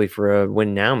possibly for a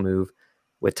win now move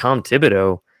with Tom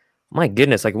Thibodeau, my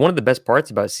goodness, like one of the best parts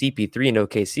about CP3 and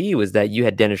OKC was that you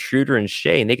had Dennis Schroder and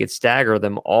Shea, and they could stagger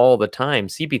them all the time.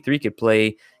 CP3 could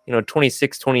play,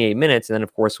 26, 28 minutes. And then,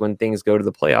 of course, when things go to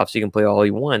the playoffs, you can play all he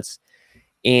wants.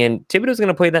 And Thibodeau's going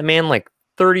to play that man like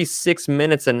 36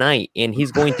 minutes a night, and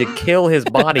he's going to kill his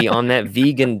body on that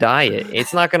vegan diet.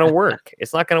 It's not going to work.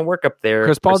 It's not going to work up there.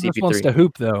 Chris Paul just wants to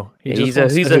hoop, though. He's a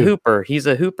hooper. He's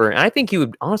a hooper. And I think he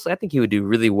would do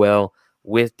really well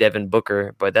with Devin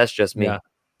Booker, but that's just me. Yeah.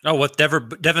 Oh, with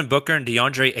Devin Booker and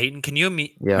DeAndre Ayton. Can you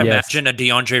imagine a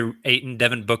DeAndre Ayton,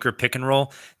 Devin Booker pick and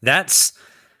roll? That's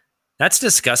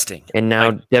disgusting. And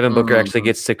now Devin Booker actually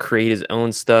gets to create his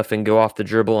own stuff and go off the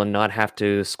dribble and not have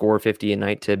to score 50 a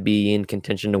night to be in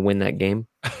contention to win that game.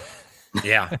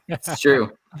 Yeah, it's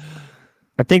true.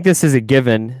 I think this is a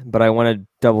given, but I want to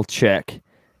double check.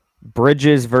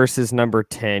 Bridges versus number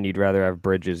 10. You'd rather have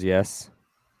Bridges, yes?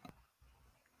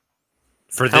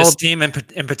 For this team in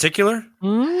particular?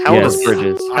 How old is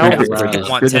Bridges?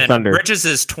 Bridges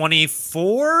is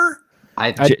 24.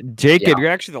 Jacob, you're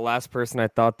actually the last person I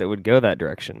thought that would go that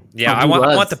direction. Yeah, I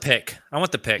want the pick. I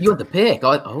want the pick. You want the pick? I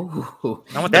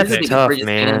want That's the pick. tough,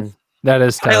 man. That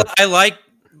is tough. I like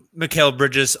Mikal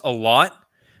Bridges a lot,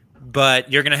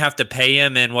 but you're going to have to pay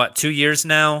him in 2 years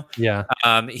now. Yeah.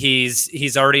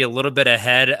 He's already a little bit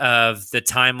ahead of the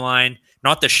timeline,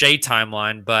 not the Shea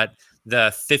timeline, but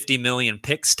the 50 million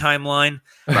picks timeline.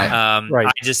 Right.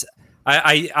 Right.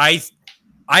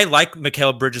 I like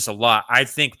Mikal Bridges a lot. I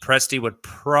think Presti would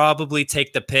probably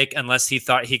take the pick unless he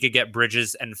thought he could get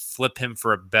Bridges and flip him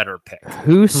for a better pick.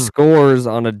 Who scores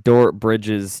on a Dort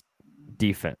Bridges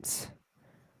defense?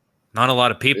 Not a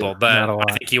lot of people, but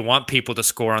I think you want people to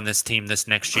score on this team this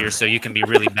next year so you can be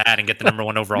really bad and get the number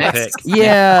 1 overall pick.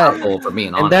 Yeah, for being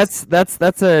and honest.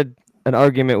 that's an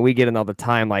argument we get in all the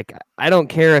time. Like, I don't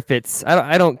care if it's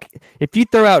I don't if you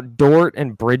throw out Dort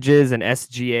and Bridges and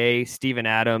SGA, Steven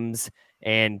Adams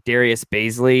and Darius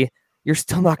Baisley, you're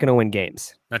still not going to win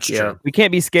games. That's true. We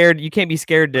can't be scared. You can't be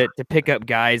scared to pick up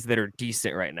guys that are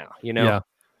decent right now. You know. Yeah,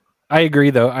 I agree.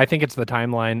 Though I think it's the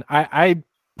timeline.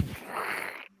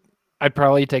 I'd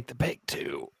probably take the pick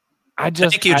too.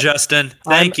 Thank you, Justin.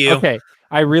 Thank you. Okay.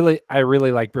 I really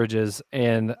like Bridges,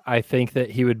 and I think that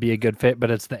he would be a good fit,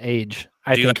 but it's the age.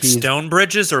 Do you like stone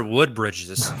bridges or wood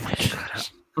bridges? Oh my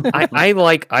gosh.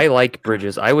 I like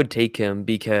Bridges. I would take him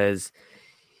because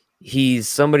he's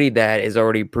somebody that is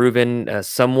already proven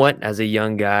somewhat as a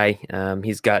young guy.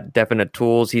 He's got definite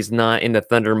tools. He's not in the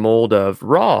Thunder mold of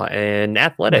raw and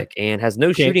athletic and has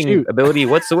no shooting ability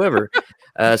whatsoever.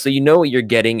 So you know what you're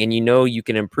getting, and you know you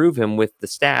can improve him with the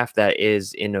staff that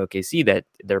is in OKC, that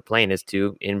their plan is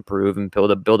to improve and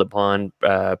build upon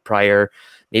prior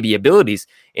maybe abilities.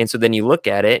 And so then you look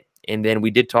at it, and then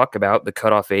we did talk about the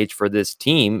cutoff age for this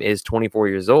team is 24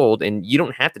 years old, and you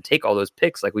don't have to take all those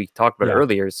picks like we talked about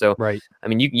earlier. So, right. I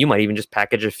mean, you might even just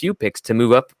package a few picks to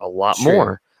move up a lot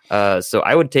more. So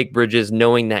I would take Bridges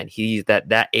knowing that he's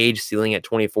that age ceiling at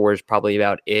 24 is probably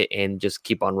about it, and just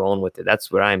keep on rolling with it.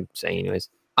 That's what I'm saying anyways.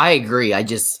 I agree. I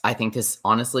think this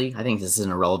is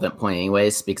an irrelevant point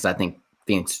anyways, because I think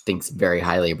Phoenix thinks very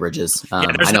highly of Bridges.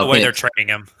 There's no way they're trading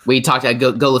him. We talked.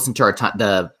 Go listen to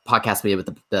the podcast we did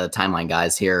with the timeline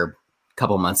guys here a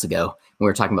couple months ago. We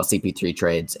were talking about CP3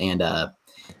 trades, and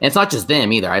it's not just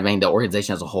them either. I mean, the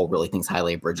organization as a whole really thinks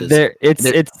highly of Bridges. They're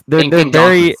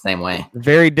very same way.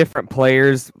 Very different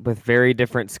players with very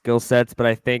different skill sets, but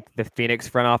I think the Phoenix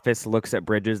front office looks at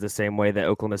Bridges the same way that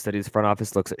Oklahoma City's front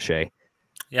office looks at Shea.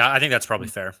 Yeah, I think that's probably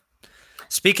fair.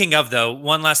 Speaking of, though,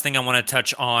 one last thing I want to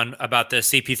touch on about the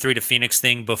CP3 to Phoenix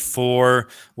thing before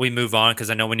we move on, because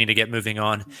I know we need to get moving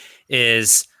on,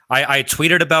 is I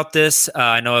tweeted about this.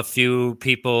 I know a few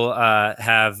people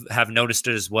have noticed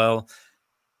it as well.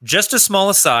 Just a small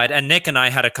aside, and Nick and I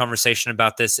had a conversation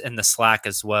about this in the Slack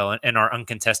as well, in our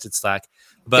uncontested Slack.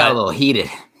 But got a little heated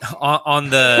on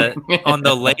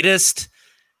the latest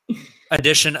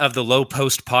edition of the Low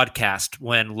Post podcast,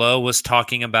 when Low was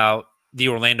talking about the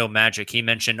Orlando Magic. He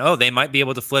mentioned, they might be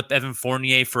able to flip Evan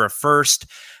Fournier for a first.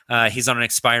 He's on an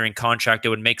expiring contract. It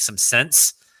would make some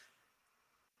sense.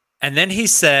 And then he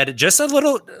said, just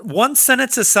one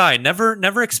sentence aside,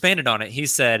 never expanded on it. He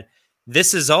said,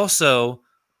 this is also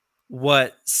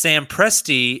what Sam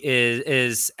Presti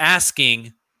is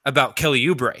asking about Kelly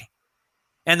Oubre.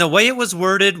 And the way it was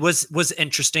worded was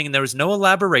interesting. There was no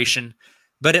elaboration,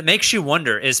 but it makes you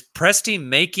wonder, is Presti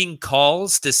making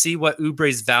calls to see what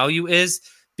Oubre's value is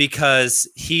because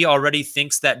he already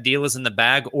thinks that deal is in the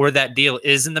bag, or that deal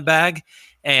is in the bag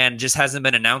and just hasn't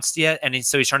been announced yet? And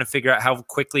so he's trying to figure out how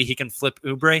quickly he can flip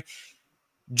Oubre.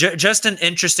 Just an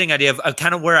interesting idea of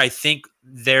kind of where I think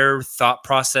their thought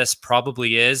process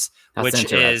probably is,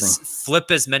 which is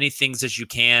flip as many things as you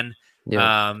can.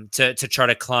 To try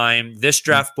to climb this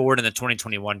draft board and the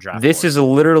 2021 draft This board. is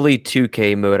literally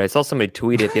 2K mode. I saw somebody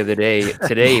tweet it the other day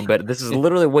today, but this is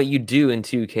literally what you do in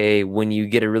 2K when you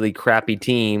get a really crappy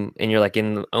team and you're like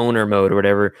in owner mode or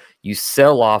whatever. You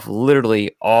sell off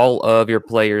literally all of your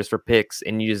players for picks,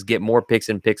 and you just get more picks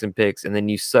and picks and picks, and then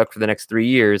you suck for the next 3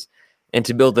 years, and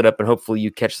to build it up, and hopefully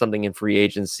you catch something in free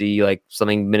agency, like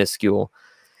something minuscule.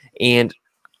 And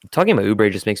talking about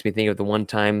Oubre just makes me think of the one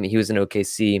time he was in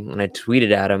OKC, and I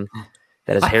tweeted at him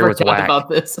that his hair was whack. About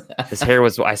this. His hair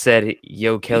was. I said,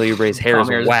 "Yo, Kelly Oubre's hair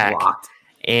is whack."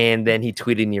 And then he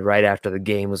tweeted me right after the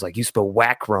game, was like, "You spelled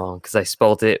whack wrong," because I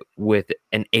spelled it with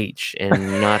an H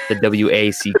and not the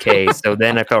WACK. So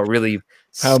then I felt really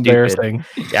how stupid. Embarrassing.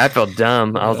 Yeah, I felt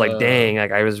dumb. I was like, "Dang!"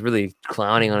 Like I was really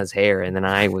clowning on his hair, and then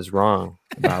I was wrong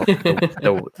about.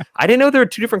 I didn't know there were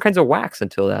two different kinds of wax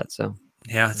until that. So.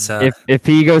 Yeah, it's if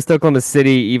he goes to Oklahoma City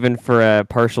even for a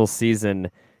partial season,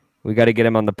 We got to get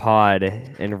him on the pod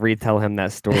and retell him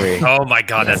that story. Oh my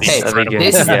God, that'd be Hey, incredible.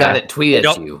 this is the guy that tweeted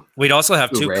at you. We'd also have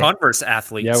two Ray. Converse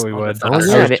athletes. Yeah, we on the would. Thunder. Oh,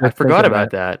 yeah, was I just forgot thinking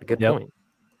about that. Good Yep. point.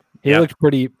 He looked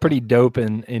pretty dope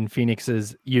in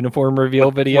Phoenix's uniform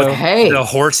reveal video. With, hey, the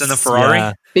horse and the Ferrari.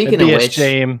 Yeah. Speaking It'd be of a which,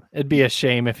 shame. It'd be a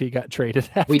shame if he got traded.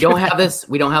 we don't have this.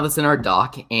 We don't have this in our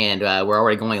doc, and we're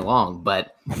already going along.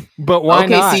 But why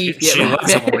not? She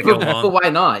loves it when we go along. But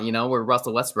why not? You know, we're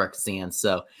Russell Westbrook fans.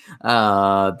 So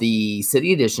the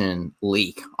City Edition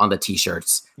leak on the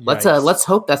T-shirts. Let's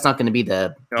hope that's not going to be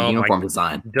the uniform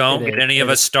design. Don't get any of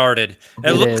us started.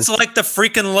 It looks like the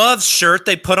freaking Loves shirt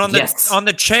they put on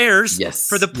the chairs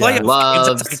for the playoff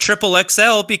games. It's like triple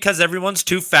XL because everyone's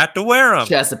too fat to wear them.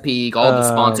 Chesapeake, all the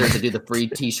sponsors that do the free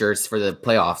T-shirts for the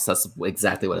playoffs. That's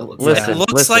exactly what it looks like. It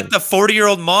looks like the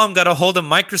 40-year-old mom got a hold of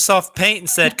Microsoft Paint and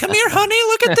said, "Come here, honey,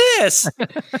 look at this."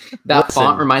 That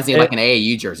font reminds me of like an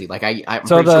AAU jersey. Like I'm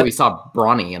pretty sure we saw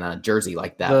Bronny in a jersey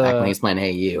like that back when he was playing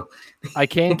AAU. I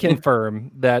can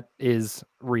confirm that is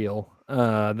real.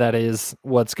 That is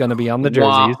what's going to be on the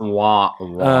jerseys.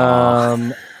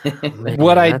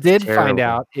 What I did find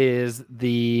out is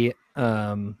the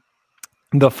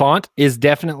font is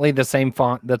definitely the same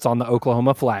font that's on the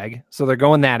Oklahoma flag. So they're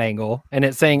going that angle, and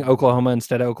it's saying Oklahoma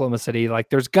instead of Oklahoma City. Like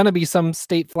there's going to be some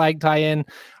state flag tie-in.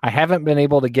 I haven't been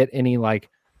able to get any like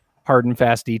hard and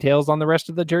fast details on the rest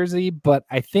of the jersey, but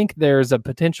I think there's a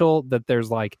potential that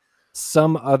there's like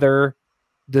some other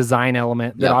design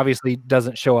element that obviously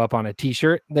doesn't show up on a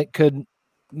t-shirt that could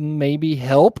maybe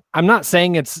help. I'm not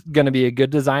saying it's going to be a good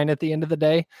design at the end of the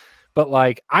day, but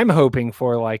like I'm hoping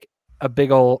for like a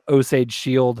big old Osage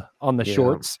shield on the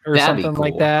shorts or something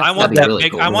like that. I want that really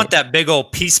big. Cool, I want that big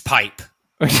old peace pipe.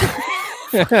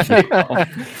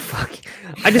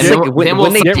 I just think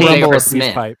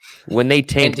when they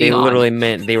tanked, they literally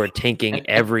meant they were tanking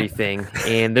everything,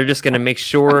 and they're just going to make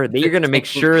sure that you're going to make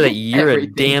sure that you're a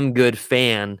damn good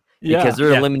fan. Because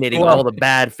they're eliminating all the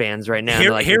bad fans right now.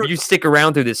 They're like, if you stick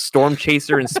around through this Storm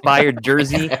Chaser inspired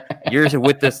jersey, you're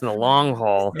with us in the long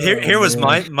haul. Here was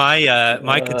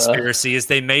my conspiracy: is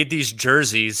they made these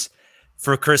jerseys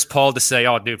for Chris Paul to say,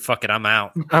 "Oh, dude, fuck it, I'm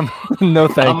out. No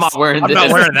thanks. I'm not wearing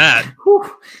that.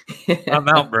 I'm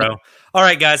out, bro." All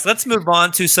right, guys, let's move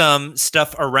on to some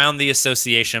stuff around the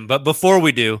association. But before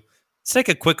we do, let's take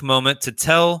a quick moment to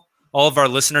tell all of our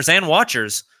listeners and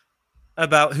watchers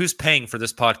about who's paying for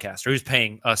this podcast, or who's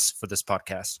paying us for this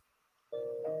podcast.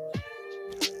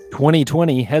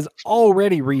 2020 has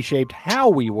already reshaped how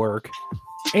we work,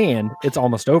 and it's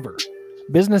almost over.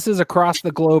 Businesses across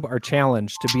the globe are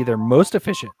challenged to be their most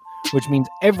efficient, which means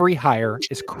every hire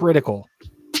is critical.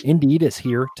 Indeed is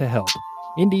here to help.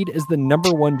 Indeed is the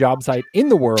 #1 job site in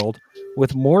the world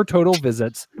with more total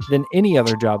visits than any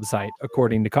other job site,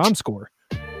 according to ComScore.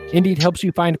 Indeed helps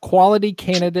you find quality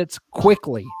candidates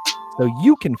quickly, so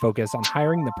you can focus on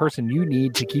hiring the person you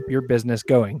need to keep your business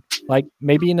going, like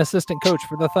maybe an assistant coach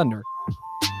for the Thunder.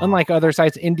 Unlike other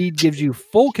sites, Indeed gives you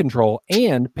full control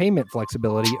and payment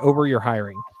flexibility over your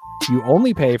hiring. You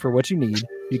only pay for what you need,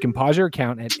 you can pause your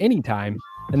account at any time,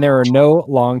 and there are no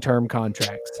long-term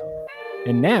contracts.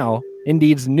 And now,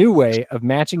 Indeed's new way of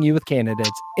matching you with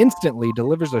candidates instantly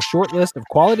delivers a short list of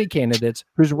quality candidates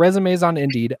whose resumes on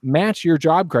Indeed match your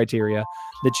job criteria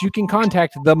that you can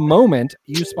contact the moment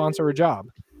you sponsor a job,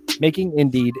 making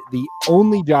Indeed the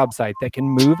only job site that can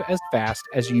move as fast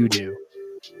as you do.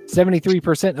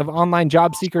 73% of online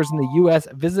job seekers in the U.S.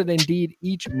 visit Indeed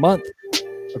each month,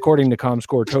 according to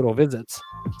ComScore total visits.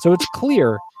 So it's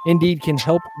clear Indeed can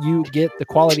help you get the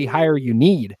quality hire you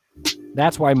need.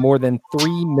 That's why more than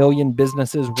 3 million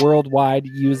businesses worldwide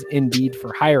use Indeed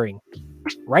for hiring.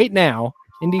 Right now,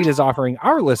 Indeed is offering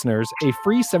our listeners a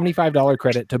free $75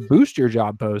 credit to boost your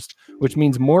job post, which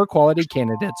means more quality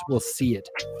candidates will see it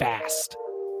fast.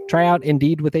 Try out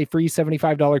Indeed with a free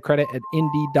 $75 credit at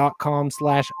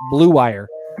Indeed.com/BlueWire.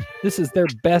 This is their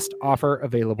best offer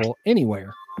available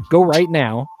anywhere. Go right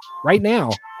now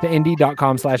to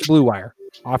Indeed.com/BlueWire.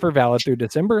 Offer valid through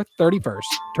December 31st.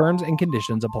 Terms and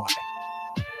conditions apply.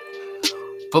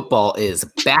 Football is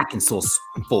back in full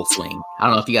swing. I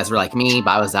don't know if you guys were like me,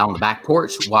 but I was out on the back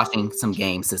porch watching some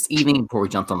games this evening before we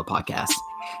jumped on the podcast.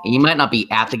 And you might not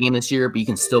be at the game this year, but you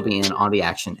can still be in on the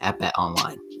action at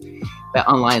BetOnline.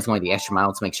 BetOnline is going the extra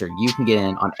mile to make sure you can get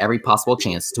in on every possible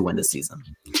chance to win this season.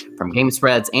 From game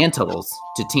spreads and totals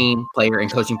to team, player,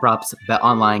 and coaching props,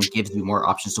 BetOnline gives you more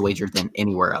options to wager than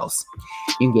anywhere else.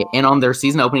 You can get in on their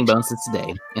season opening bonuses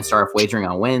today and start off wagering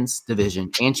on wins,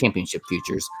 division, and championship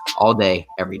futures all day,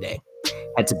 every day.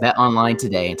 Head to BetOnline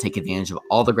today and take advantage of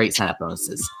all the great sign-up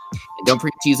bonuses. And don't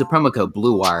forget to use the promo code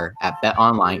BlueWire at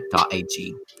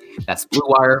betonline.ag. That's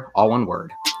BlueWire, all one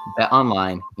word. Bet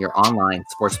Online, your online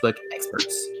sportsbook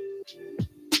experts.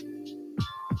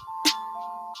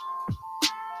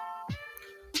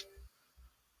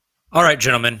 All right,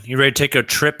 gentlemen, you ready to take a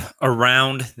trip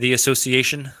around the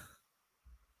association?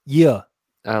 Yeah.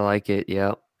 I like it.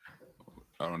 Yeah.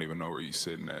 I don't even know where you're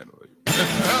sitting at.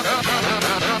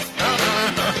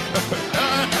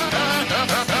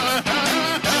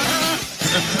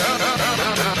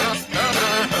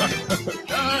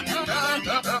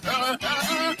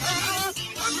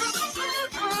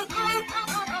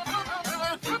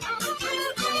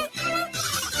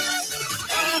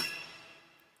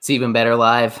 It's even better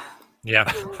live.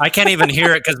 Yeah. I can't even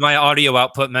hear it because my audio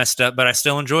output messed up, but I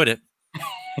still enjoyed it.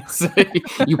 So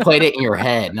you played it in your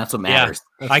head, and that's what matters.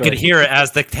 Yeah, I could hear it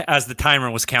as the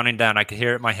timer was counting down. I could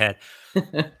hear it in my head.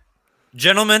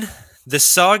 Gentlemen, the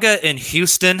saga in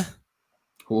Houston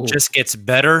just gets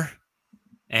better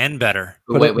and better.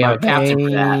 Wait, we have a captain for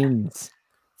that.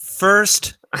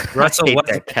 First, Russell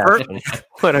Westbrook.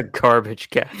 What a garbage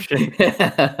caption.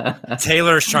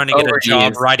 Taylor's trying to get a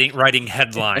job writing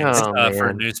headlines for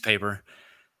a newspaper.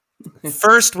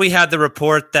 First, we had the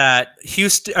report that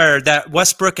that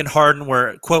Westbrook and Harden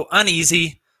were, quote,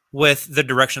 uneasy with the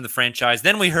direction of the franchise.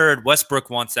 Then we heard Westbrook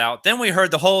wants out. Then we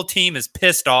heard the whole team is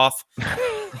pissed off.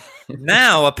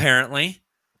 Now, apparently,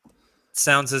 it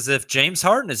sounds as if James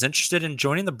Harden is interested in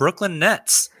joining the Brooklyn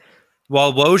Nets.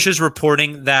 While Woj is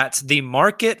reporting that the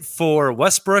market for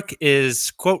Westbrook is,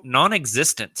 quote,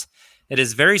 non-existent. It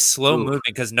is very slow moving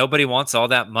because nobody wants all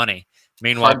that money.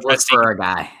 Meanwhile, for a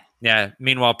guy. Yeah.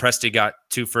 Meanwhile, Presti got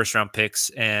 2 first-round picks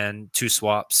and 2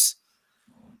 swaps.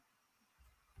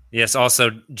 Yes. Also,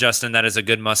 Justin, that is a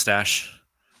good mustache.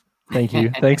 Thank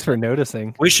you. Thanks for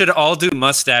noticing. We should all do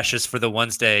mustaches for the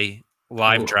Wednesday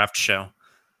live draft show.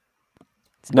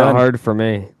 It's not hard for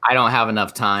me. I don't have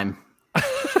enough time.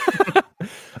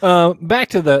 Back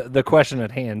to the question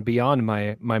at hand. Beyond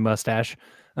my mustache,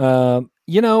 I'm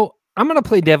going to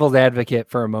play devil's advocate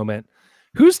for a moment.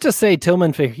 Who's to say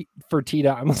Tillman Fertitta?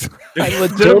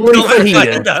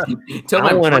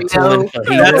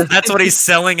 That's what he's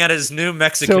selling at his new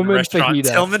Mexican restaurant.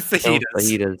 Tillman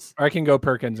Fajitas. Or I can go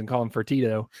Perkins and call him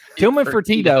Fertitta. Tillman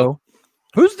Fertitta.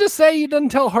 Who's to say he doesn't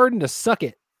tell Harden to suck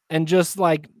it and just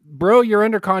like, bro, you're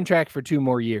under contract for 2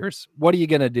 more years. What are you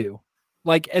going to do?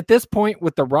 Like at this point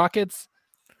with the Rockets,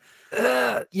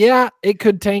 yeah, it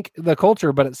could tank the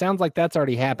culture, but it sounds like that's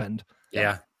already happened.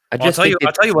 Yeah. I'll tell you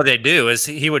what they do is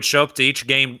he would show up to each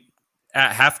game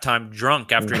at halftime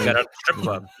drunk after he got out of the strip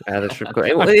club. Out of the strip club.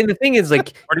 And the thing is,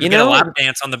 like, get a lap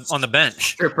dance on the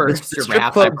bench. The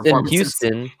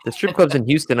strip clubs in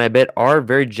Houston, I bet, are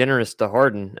very generous to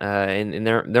Harden. And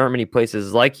there aren't many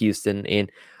places like Houston.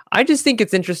 And I just think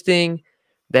it's interesting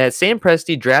that Sam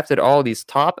Presti drafted all these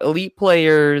top elite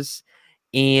players.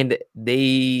 And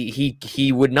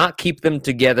he would not keep them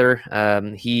together.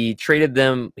 He traded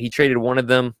them. He traded one of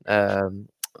them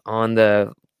on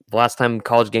the last time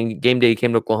college game day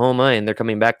came to Oklahoma, and they're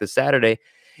coming back this Saturday.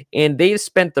 And they've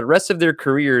spent the rest of their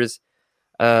careers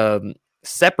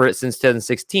separate since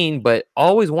 2016, but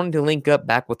always wanting to link up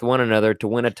back with one another to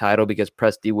win a title because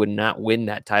Presti would not win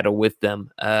that title with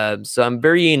them. So I'm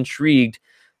very intrigued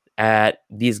at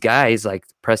these guys like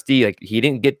Presti. Like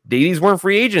these weren't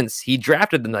free agents. He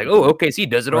drafted them. Like, oh, OKC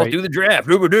does it all through the draft.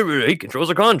 He controls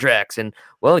their contracts, and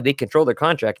well, they control their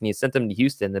contract, and he sent them to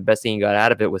Houston. The best thing he got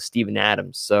out of it was Steven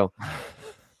Adams. So,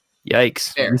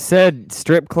 yikes! You said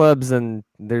strip clubs, and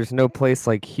there's no place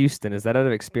like Houston. Is that out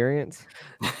of experience?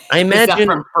 I imagine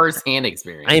from firsthand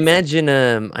experience. I imagine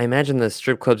the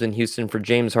strip clubs in Houston for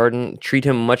James Harden treat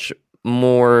him much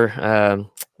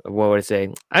more. What would I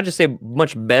say? I'd just say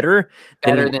much better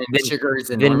than Sugars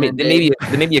and maybe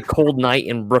a cold night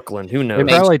in Brooklyn. Who knows?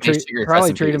 They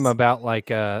probably treat him about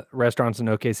like restaurants in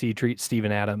OKC treat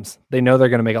Steven Adams. They know they're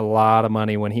going to make a lot of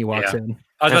money when he walks in.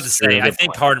 I was about to say, I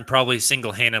think Harden probably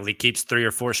single-handedly keeps 3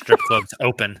 or 4 strip clubs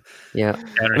open. Yeah,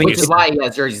 which is why he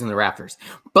has jerseys in the Rafters.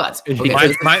 But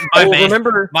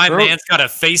my man's got a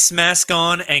face mask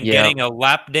on and getting a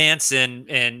lap dance and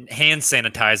hand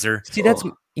sanitizer. See, that's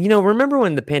remember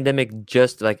when the pandemic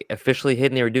just like officially hit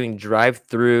and they were doing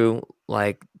drive-through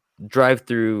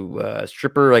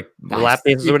stripper lap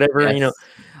dances or whatever, Yes.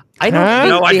 I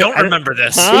don't remember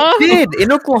this. They did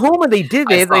in Oklahoma. They did.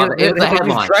 They had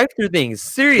drive-through things.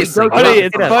 Seriously,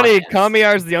 it's funny.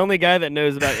 Kamiar's the only guy that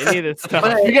knows about any of this stuff.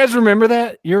 You guys remember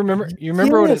that? You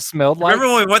remember what it smelled like?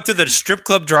 Remember when we went through the strip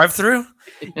club drive-through?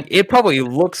 It probably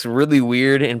looks really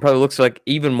weird and probably looks like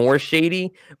even more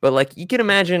shady. But like you can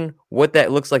imagine what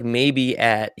that looks like maybe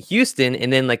at Houston,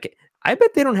 and then like I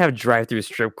bet they don't have drive-through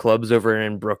strip clubs over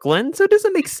in Brooklyn, so it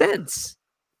doesn't make sense.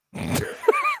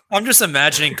 I'm just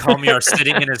imagining Kamiar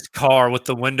sitting in his car with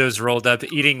the windows rolled up,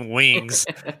 eating wings,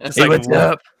 just Hey, what's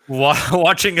up?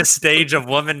 Watching a stage of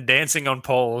women dancing on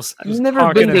poles. I've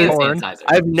never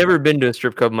been to a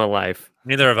strip club in my life.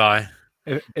 Neither have I.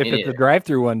 If it's a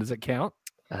drive-through one, does it count?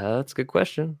 That's a good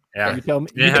question. Yeah. You tell me.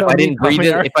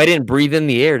 If I didn't breathe in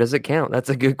the air, does it count? That's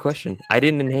a good question. I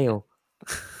didn't inhale.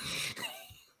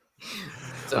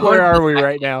 So where are we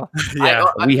right now? Yeah,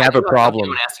 we have a problem. I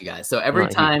want to ask you guys. So every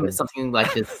time something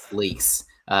like this leaks,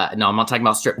 no, I'm not talking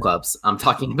about strip clubs. I'm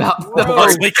talking about the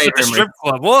Harden trade rumors. Strip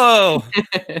club. Whoa,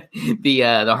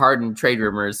 the Harden trade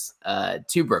rumors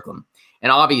to Brooklyn,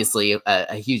 and obviously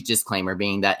a huge disclaimer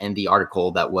being that in the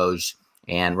article that Woj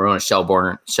and Rona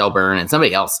Shelburne and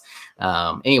somebody else.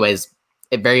 Anyways,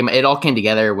 it all came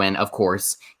together when, of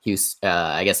course,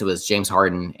 I guess it was James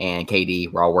Harden and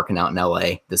KD were all working out in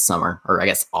LA this summer, or I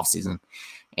guess off season,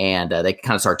 and they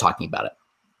kind of started talking about it.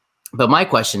 But my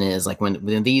question is, like,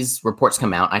 when these reports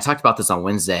come out, I talked about this on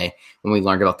Wednesday when we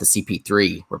learned about the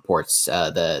CP3 reports,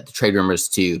 the trade rumors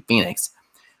to Phoenix.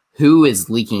 Who is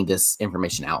leaking this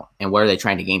information out, and what are they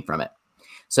trying to gain from it?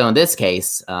 So in this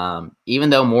case, even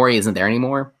though Morey isn't there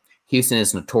anymore, Houston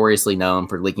is notoriously known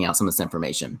for leaking out some of this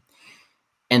information.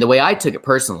 And the way I took it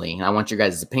personally, and I want your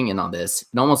guys' opinion on this,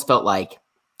 it almost felt like,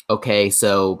 okay,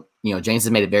 so, James has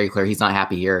made it very clear he's not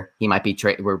happy here. He might be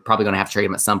we're probably going to have to trade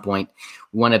him at some point.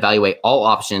 We want to evaluate all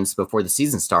options before the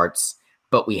season starts,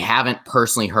 but we haven't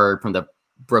personally heard from the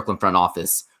Brooklyn front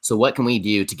office. So what can we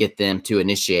do to get them to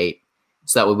initiate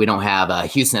so that way we don't have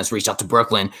Houston has reached out to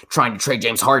Brooklyn trying to trade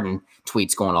James Harden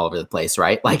tweets going all over the place,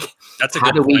 right? Like,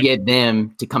 how do we get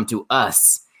them to come to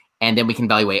us? And then we can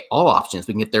evaluate all options.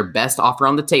 We can get their best offer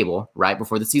on the table right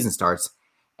before the season starts.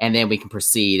 And then we can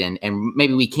proceed. And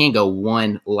maybe we can go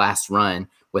one last run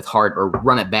with Harden, or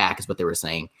run it back is what they were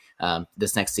saying,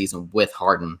 this next season with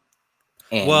Harden.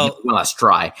 And one last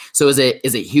try. So is it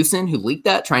Houston who leaked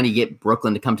that, trying to get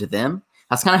Brooklyn to come to them?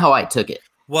 That's kind of how I took it.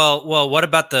 Well, what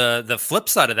about the flip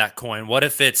side of that coin? What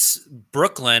if it's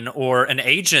Brooklyn or an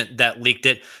agent that leaked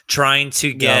it, trying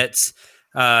to get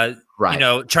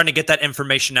trying to get that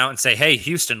information out and say, hey,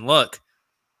 Houston, look,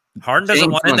 Harden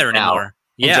doesn't want in there anymore.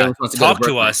 Yeah, talk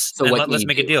to us and let's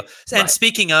make a deal. And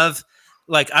speaking of,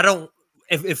 like,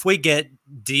 if we get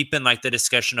deep in like the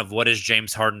discussion of what is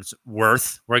James Harden's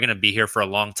worth, we're going to be here for a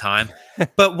long time.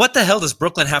 But what the hell does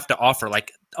Brooklyn have to offer?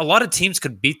 Like, a lot of teams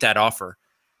could beat that offer.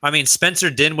 I mean,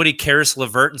 Spencer Dinwiddie, Karis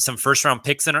LeVert, and some first-round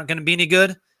picks that aren't going to be any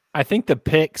good. I think the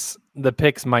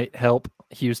picks might help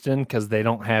Houston because they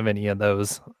don't have any of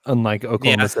those, unlike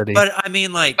Oklahoma City. But I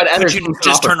mean, like, could you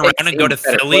just turn around and go to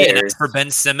Philly and ask for Ben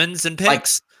Simmons and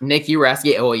picks? Like, Nick, you were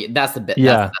asking. That's the bit.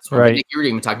 That's right. Nick, you were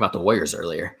even talking about the Warriors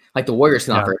earlier. Like, the Warriors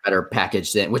can offer a better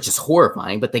package which is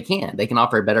horrifying, but they can. They can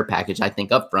offer a better package, I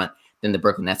think, up front than the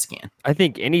Brooklyn Nets can. I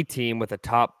think any team with a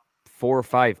top 4 or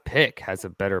 5 pick has a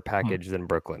better package than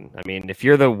Brooklyn. I mean, if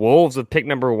you're the Wolves with pick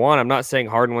number 1, I'm not saying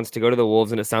Harden wants to go to the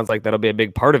Wolves, and it sounds like that'll be a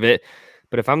big part of it.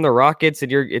 But if I'm the Rockets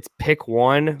and it's pick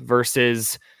 1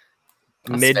 versus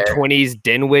mid-20s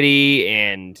Dinwiddie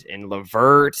and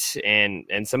LeVert and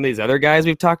some of these other guys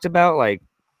we've talked about, like,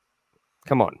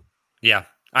 come on. Yeah,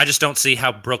 I just don't see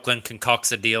how Brooklyn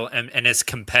concocts a deal and is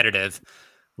competitive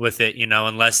with it,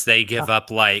 unless they give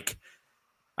up, like,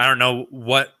 I don't know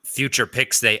what future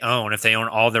picks they own, if they own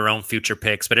all their own future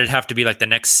picks, but it'd have to be like the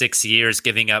next 6 years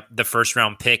giving up the first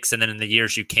round picks, and then in the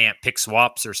years you can't, pick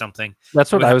swaps or something.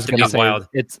 That's what I was going to say. Wild.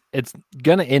 It's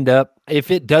going to end up,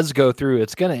 if it does go through,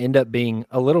 it's going to end up being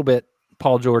a little bit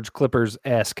Paul George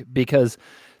Clippers-esque, because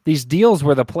these deals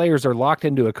where the players are locked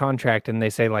into a contract and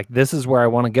they say, like, this is where I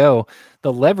want to go,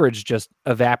 the leverage just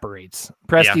evaporates.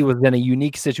 Presti was in a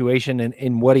unique situation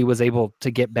in what he was able to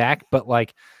get back, but,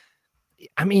 like,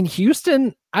 I mean,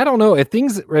 Houston, I don't know if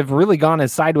things have really gone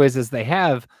as sideways as they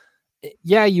have.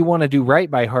 Yeah, you want to do right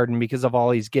by Harden because of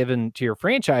all he's given to your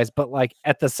franchise. But, like,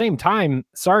 at the same time,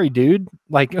 sorry, dude,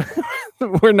 like,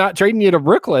 we're not trading you to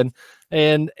Brooklyn.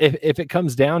 And if it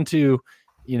comes down to,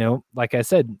 like I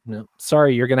said,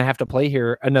 sorry, you're going to have to play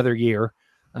here another year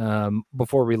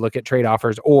before we look at trade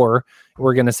offers, or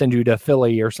we're going to send you to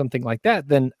Philly or something like that,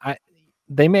 then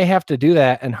they may have to do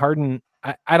that. And Harden,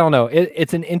 I don't know.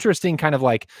 It's an interesting kind of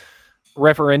like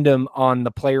referendum on the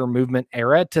player movement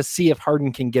era to see if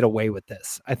Harden can get away with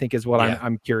this, I think is what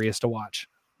I'm curious to watch.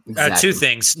 Exactly. 2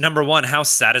 things. Number 1, how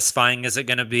satisfying is it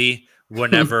going to be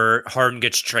whenever Harden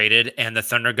gets traded and the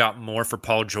Thunder got more for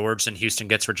Paul George than Houston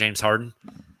gets for James Harden?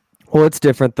 Well, it's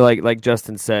different. Like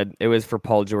Justin said, it was for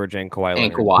Paul George and Kawhi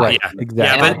Leonard. Right,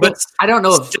 exactly. Yeah, but I don't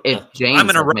know if James. I'm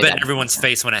going to rub it in everyone's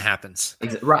face when it happens.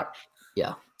 Right.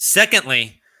 Yeah.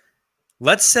 Secondly,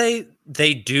 let's say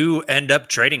they do end up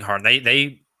trading Harden.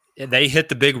 They they hit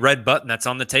the big red button that's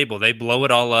on the table. They blow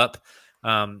it all up.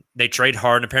 They trade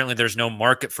Harden. Apparently, there's no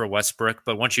market for Westbrook.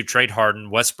 But once you trade Harden,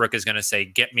 Westbrook is going to say,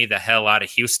 "Get me the hell out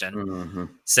of Houston.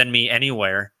 Send me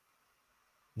anywhere."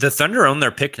 The Thunder own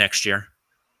their pick next year.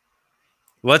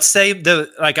 Let's say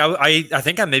I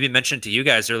think I maybe mentioned to you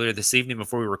guys earlier this evening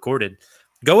before we recorded.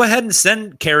 Go ahead and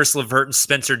send Karis LeVert and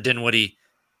Spencer Dinwiddie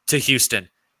to Houston.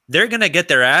 They're going to get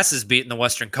their asses beat in the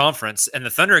Western Conference, and the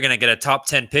Thunder are going to get a top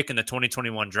 10 pick in the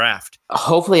 2021 draft.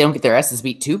 Hopefully they don't get their asses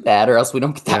beat too bad, or else we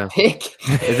don't get that pick.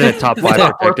 Isn't it top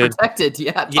 5 protected?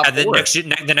 Yeah,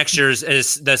 the next year is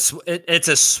it's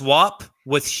a swap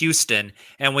with Houston,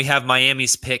 and we have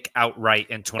Miami's pick outright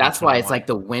in 2021. That's why it's like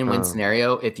the win-win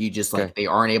scenario. If you just they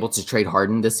aren't able to trade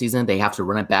Harden this season, they have to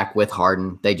run it back with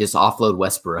Harden. They just offload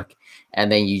Westbrook,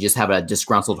 and then you just have a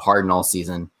disgruntled Harden all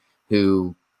season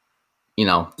who,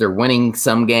 they're winning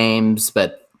some games,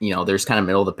 but they're just kind of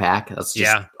middle of the pack. That's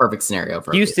just a perfect scenario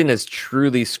for Houston has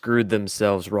truly screwed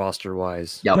themselves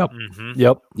roster-wise. Yep.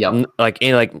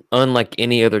 Unlike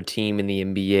any other team in the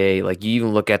NBA, like you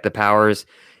even look at the powers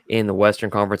in the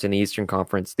Western Conference and the Eastern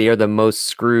Conference, they are the most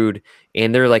screwed,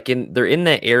 and they're in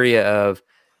that area of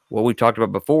what we talked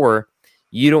about before.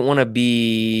 You don't want to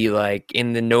be like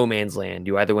in the no man's land.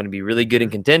 You either want to be really good in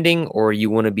contending, or you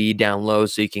want to be down low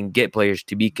so you can get players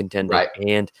to be contending. Right.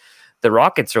 And the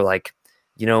Rockets are like,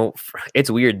 it's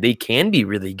weird. They can be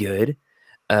really good.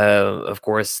 Of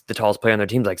course, the tallest player on their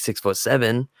team is like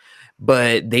 6'7",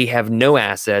 but they have no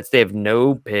assets. They have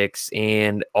no picks,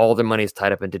 and all their money is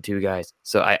tied up into 2 guys.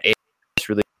 So it's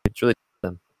really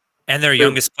them. And their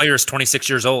youngest player is 26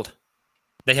 years old.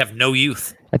 They have no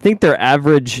youth. I think their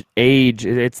average age,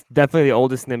 it's definitely the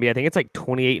oldest in the NBA. I think it's like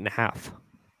 28 and a half.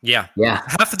 Yeah. Yeah.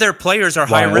 Half of their players are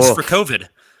high risk for COVID.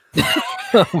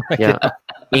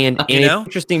 And it's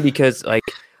interesting because like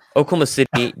Oklahoma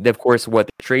City, of course, they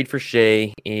trade for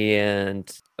Shea,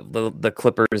 and the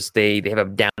Clippers, they have a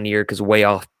down year because way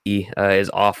off is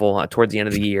awful towards the end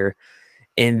of the year.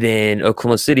 And then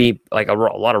Oklahoma City, like a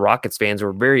lot of Rockets fans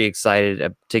were very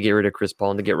excited to get rid of Chris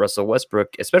Paul and to get Russell Westbrook,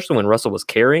 especially when Russell was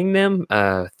carrying them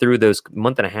through those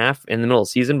month and a half in the middle of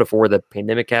the season before the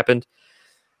pandemic happened.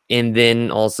 And then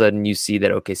all of a sudden you see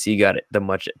that OKC got the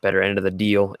much better end of the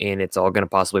deal, and it's all going to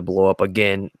possibly blow up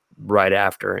again right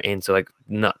after. And so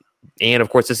and of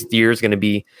course this year is going to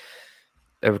be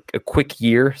a quick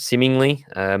year, seemingly.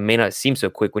 May not seem so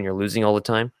quick when you're losing all the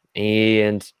time.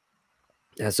 And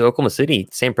so Oklahoma City,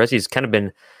 Sam Presti's kind of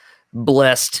been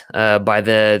blessed by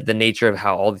the nature of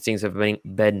how all these things have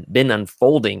been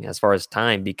unfolding as far as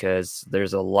time, because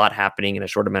there's a lot happening in a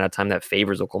short amount of time that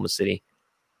favors Oklahoma City.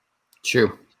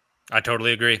 True. I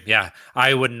totally agree. Yeah.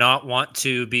 I would not want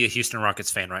to be a Houston Rockets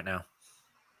fan right now.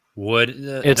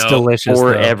 It's delicious.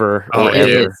 Forever.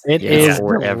 It is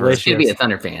forever. Delicious. Should be a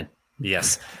Thunder fan.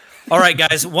 Yes. All right,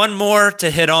 guys, one more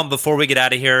to hit on before we get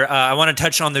out of here. I want to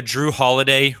touch on the Drew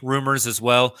Holiday rumors as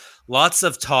well. Lots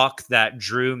of talk that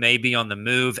Drew may be on the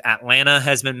move. Atlanta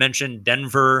has been mentioned,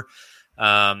 Denver,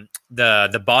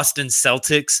 the Boston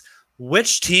Celtics.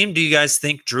 Which team do you guys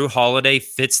think Drew Holiday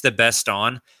fits the best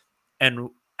on? And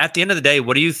at the end of the day,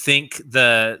 what do you think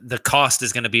the cost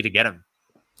is going to be to get him?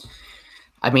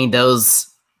 I mean, I'll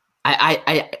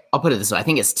put it this way. I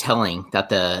think it's telling that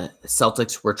the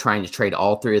Celtics were trying to trade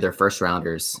all 3 of their first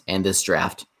rounders in this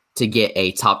draft to get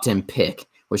a top 10 pick,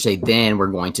 which they then were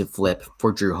going to flip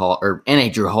for a Drew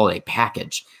Holiday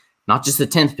package. Not just the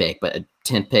 10th pick, but a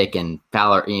 10th pick and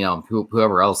Fowler,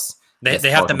 whoever else. They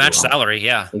have to match salary.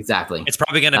 Yeah, exactly. It's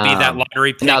probably going to be that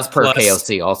lottery pick. And that was per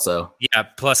KOC also. Yeah.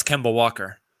 Plus Kemba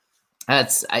Walker.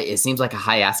 It seems like a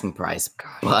high asking price,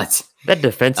 but that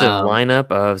defensive lineup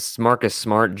of Marcus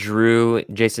Smart, Drew,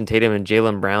 Jason Tatum, and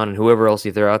Jaylen Brown, and whoever else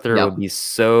you throw out there would be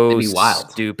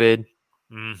wild, stupid.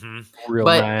 Mm-hmm. Real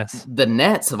nice. The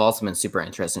Nets have also been super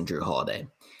interested in Drew Holiday,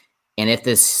 and if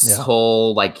this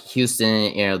whole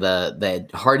Houston, the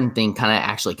Harden thing kind of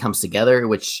actually comes together,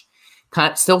 which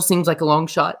kind of still seems like a long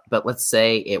shot, but let's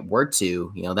say it were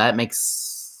to, that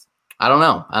makes. I don't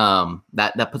know.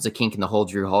 That puts a kink in the whole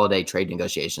Drew Holiday trade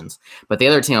negotiations. But the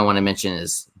other team I want to mention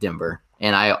is Denver,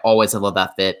 and I always have loved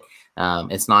that fit.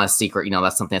 It's not a secret,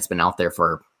 that's something that's been out there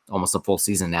for almost a full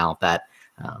season now. That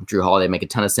Drew Holiday make a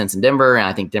ton of sense in Denver, and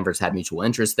I think Denver's had mutual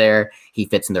interest there. He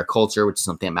fits in their culture, which is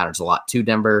something that matters a lot to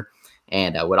Denver,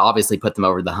 and would obviously put them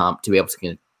over the hump to be able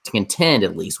to contend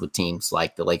at least with teams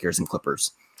like the Lakers and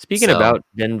Clippers. Speaking about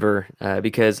Denver,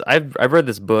 because I've read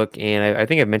this book, and I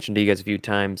think I've mentioned to you guys a few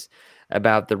times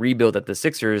about the rebuild that the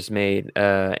Sixers made,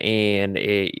 and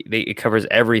it covers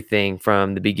everything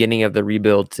from the beginning of the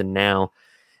rebuild to now.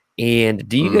 And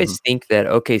do you guys think that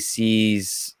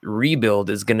OKC's rebuild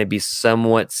is going to be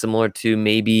somewhat similar to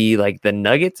maybe like the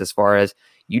Nuggets, as far as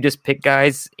you just pick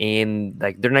guys and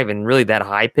like they're not even really that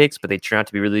high picks, but they turn out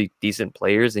to be really decent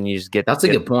players, and you just get that's a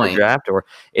good point. Draft, or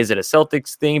is it a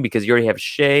Celtics thing because you already have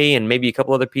Shea and maybe a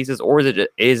couple other pieces, or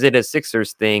is it a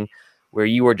Sixers thing where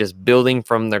you are just building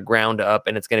from the ground up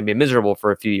and it's going to be miserable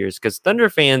for a few years? Because Thunder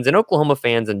fans and Oklahoma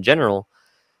fans in general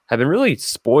have been really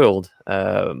spoiled.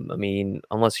 I mean,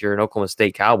 unless you're an Oklahoma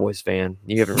State Cowboys fan,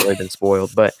 you haven't really been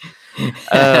spoiled. But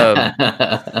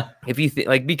if you think,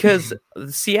 like, because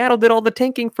Seattle did all the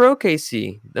tanking for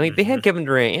OKC. I mean, they had Kevin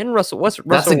Durant and Russell Westbrook.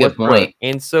 That's a good point.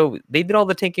 And so they did all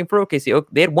the tanking for OKC.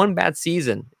 They had one bad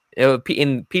season. And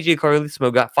PJ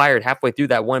Carlesimo got fired halfway through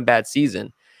that one bad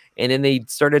season, and then they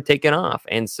started taking off.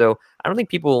 And so I think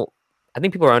people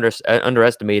are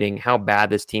underestimating how bad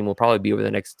this team will probably be over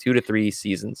the next 2 to 3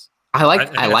 seasons. I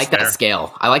like that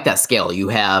scale. I like that scale. You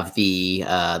have the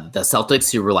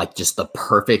Celtics, who were like just the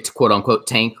perfect quote unquote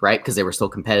tank, right? Because they were still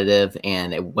competitive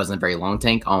and it wasn't a very long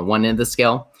tank on one end of the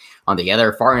scale. On the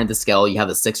other far end of the scale, you have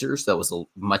the Sixers, that was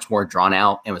much more drawn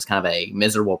out and was kind of a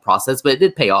miserable process, but it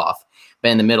did pay off.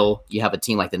 But in the middle, you have a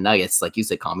team like the Nuggets, like you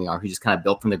said, Kamiar, who just kind of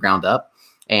built from the ground up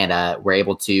and were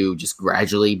able to just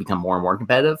gradually become more and more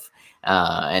competitive.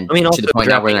 And I mean, to the point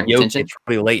now where they're in contention.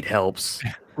 Really late helps.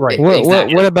 Right.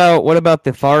 What about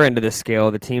the far end of the scale,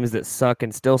 the teams that suck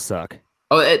and still suck?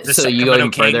 Oh, so you go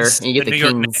even further and you get the New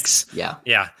York Kings. Knicks.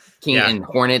 Yeah. King and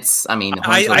Hornets. I mean,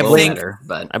 I Hornets are a little think- better,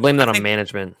 but I blame that on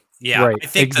management. Yeah, Right, I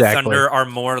think exactly. the Thunder are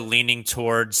more leaning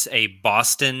towards a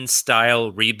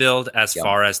Boston-style rebuild as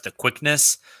far as the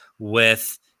quickness,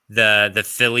 with the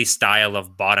Philly style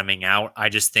of bottoming out. I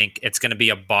just think it's going to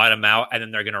be a bottom out, and then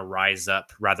they're going to rise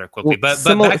up rather quickly. Well,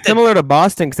 but back to, similar to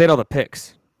Boston, because they had all the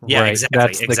picks. yeah, Right,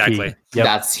 that's the exactly. key. Yep.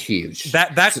 that's huge.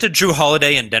 Back to Drew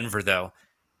Holiday in Denver, though.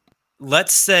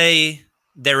 Let's say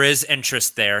there is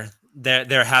interest there.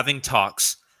 They're having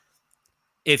talks.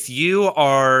 If you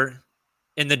are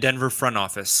in the Denver front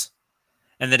office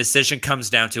and the decision comes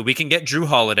down to, we can get Drew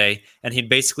Holiday and he'd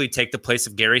basically take the place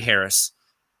of Gary Harris,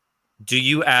 do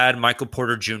you add Michael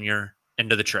Porter Jr.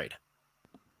 into the trade?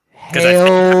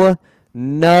 Hell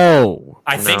no.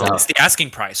 I think that's the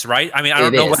asking price, right? I mean, I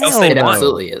don't know what else It they want.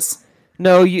 absolutely is.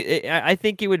 No, I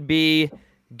think it would be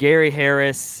Gary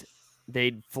Harris.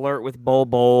 They'd flirt with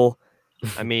Bol.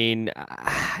 I mean,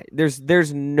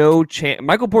 there's no chance.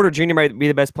 Michael Porter Jr. might be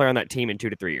the best player on that team in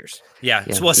 2 to 3 years. Yeah.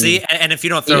 So we'll see. And if you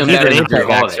don't throw Even He's better an than Drew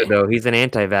anti-vaxxer, Holiday. though. He's an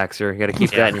anti-vaxxer. You got to keep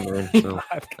that in mind. So.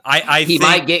 I He think,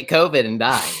 might get COVID and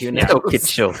die. Who knows?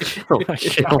 Chill.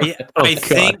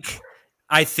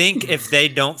 I think if they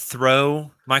don't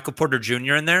throw Michael Porter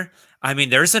Jr. in there, I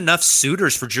mean, there's enough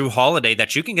suitors for Drew Holiday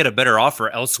that you can get a better offer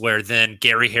elsewhere than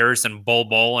Gary Harris and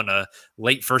Bol and a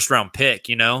late first-round pick,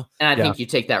 you know? And I think you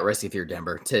take that risk if you're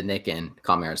Denver, to Nick and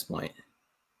Calmera's point.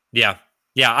 Yeah.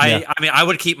 I mean, I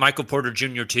would keep Michael Porter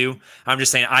Jr. too. I'm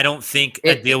just saying, I don't think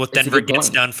a deal with it's a Denver good gets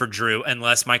point. done for Drew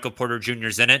unless Michael Porter Jr.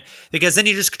 is in it, because then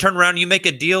you just turn around and you make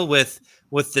a deal with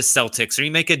the Celtics, or you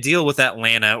make a deal with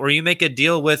Atlanta, or you make a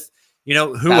deal with, you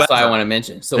know, whoever. That's what I want to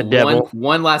mention. So The Devil.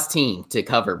 one last team to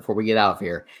cover before we get out of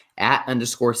here.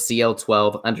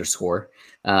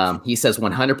 @_CL12_. He says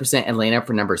 100% Atlanta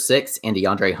for number 6 and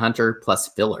DeAndre Hunter plus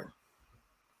filler.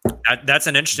 That's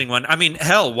an interesting one. I mean,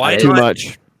 hell, why Too not?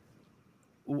 much.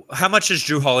 How much is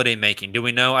Drew Holiday making? Do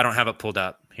we know? I don't have it pulled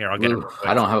up. Here, I'll get it. Ooh,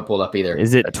 I don't have it pulled up either.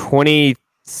 Is it 26?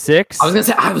 I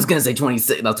was gonna say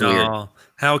 26. That's weird. Oh,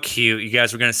 how cute. You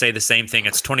guys were going to say the same thing.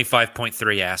 It's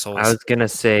 25.3, assholes. I was gonna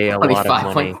say a lot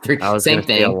of money. 25.3. I was Same gonna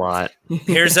say a thing. lot.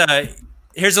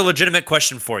 Here's a legitimate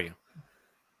question for you.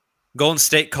 Golden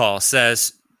State call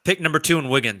says pick number 2 in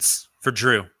Wiggins for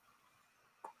Drew.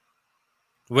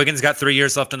 Wiggins got 3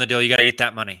 years left on the deal. You got to eat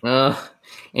that money.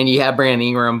 And you have Brandon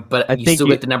Ingram, but I you think still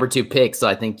you- get the number 2 pick. So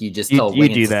I think you just You tell do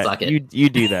Wiggins to that. suck it. You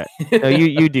do that. No,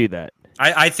 you do that.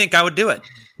 I think I would do it.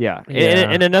 Yeah. Yeah.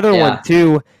 And another Yeah. one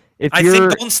too. If I you're,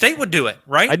 think Golden State would do it,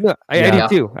 right? I do Yeah.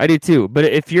 too. I do too. But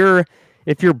if you're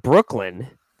Brooklyn,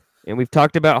 and we've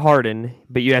talked about Harden,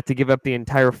 but you have to give up the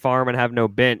entire farm and have no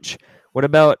bench. What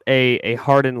about a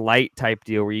Harden light type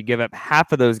deal where you give up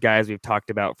half of those guys we've talked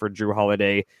about for Drew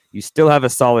Holiday? You still have a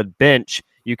solid bench.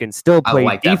 You can still I play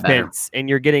like that better. defense, and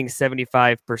you're getting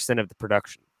 75% of the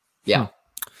production. Yeah.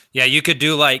 Yeah, you could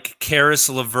do like Karis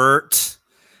LeVert.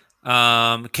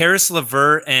 Karis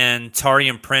LeVert and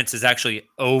Taurean Prince is actually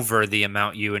over the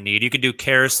amount you would need. You could do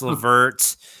Karis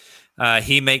LeVert.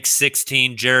 He makes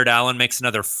 16. Jared Allen makes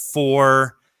another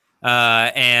 4.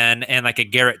 And like a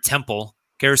Garrett Temple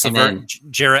Karis And LeVert, then-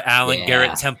 Jarrett Allen, Yeah.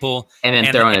 Garrett Temple, And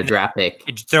then throwing a draft pick.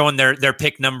 throwing their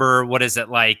pick number. What is it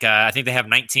like? I think they have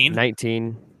 19.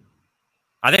 19.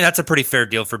 I think that's a pretty fair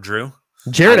deal for Drew.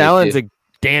 Jared I do Allen's too. a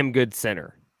damn good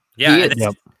center. Yeah. He and is.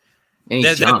 it's- And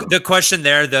he's young. The question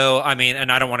there, though, I mean,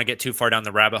 and I don't want to get too far down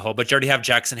the rabbit hole, but you already have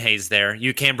Jackson Hayes there.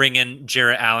 You can bring in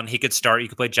Jarrett Allen. He could start. You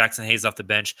could play Jackson Hayes off the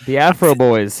bench. The Afro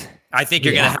Boys. I think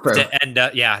you're The going to Afro. have to end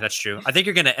up. Yeah, that's true. I think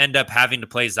you're going to end up having to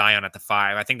play Zion at the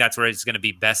 5. I think that's where he's going to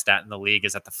be best at in the league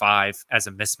is at the 5 as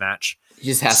a mismatch. He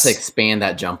just has to expand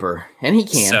that jumper, and he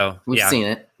can. So, We've yeah. seen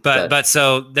it. But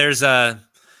so there's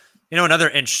another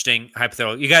interesting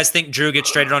hypothetical. You guys think Drew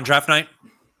gets traded on draft night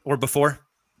or before?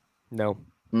 No.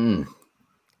 Mm.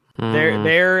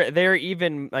 They're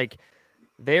even like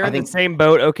they're I in the think- same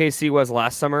boat OKC was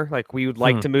last summer. Like we would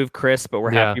like to move Chris, but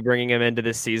we're Yeah. happy bringing him into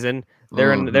this season.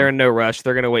 They're in no rush.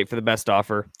 They're going to wait for the best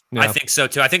offer. I think so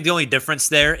too. I think the only difference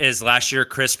there is last year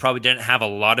Chris probably didn't have a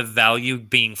lot of value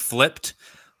being flipped,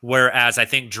 whereas I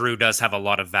think Drew does have a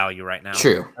lot of value right now.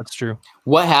 True. That's true.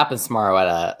 What happens tomorrow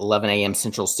at 11 a.m.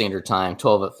 Central Standard Time,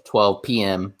 12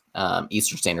 p.m.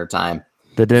 Eastern Standard Time?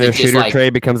 The Dennis It's just Shooter like-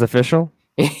 trade becomes official.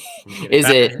 Is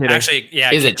it Actually,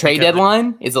 yeah. Is it trade because-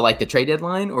 deadline? Is it like the trade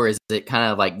deadline, or is it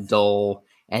kind of like dull?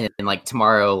 And then like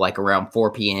tomorrow, like around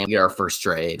 4 p.m., we get our first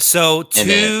trade. So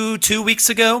And two weeks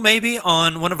ago, maybe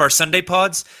on one of our Sunday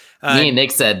pods, Me and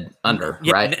Nick said under,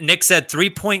 yeah, right? Nick said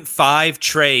 3.5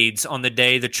 trades on the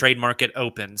day the trade market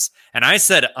opens, and I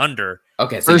said under.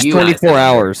 Okay, so First you and I 24 said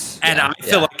hours. And Yeah, I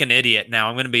feel yeah. like an idiot now.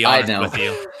 I'm going to be I honest know. with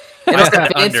you. And I our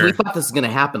said fans, under. we thought this was going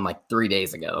to happen like 3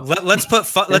 days ago. Let's put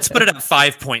it at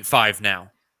 5.5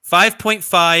 now.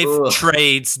 5.5 Ugh.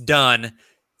 trades done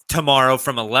tomorrow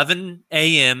from 11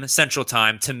 a.m. Central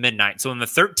Time to midnight. So in the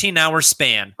 13-hour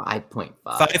span, 5.5.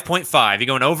 5.5. You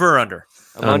going over or under?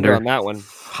 I'm under on that one.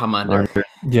 I'm under.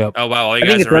 Yep. Oh wow, all you I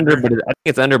guys think it's are under, under. but I think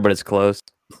it's under, but it's close.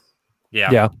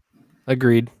 Yeah. Yeah.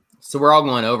 Agreed. So we're all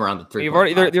going over on the 3. You've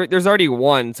already there's already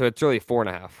one, so it's really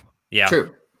 4.5. Yeah.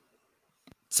 True.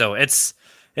 So it's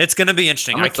going to be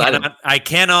interesting. I'm excited. I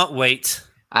cannot wait.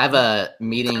 I have a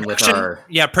meeting with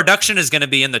Production is going to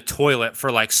be in the toilet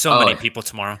for like so many people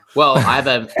tomorrow. Well, I have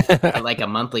a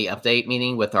monthly update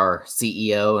meeting with our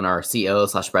CEO and our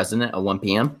CEO/president at 1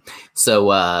 p.m.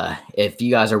 So if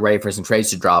you guys are ready for some trades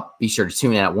to drop, be sure to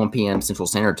tune in at 1 p.m. Central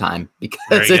Standard Time because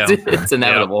There you go. it's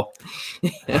inevitable.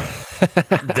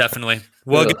 Definitely.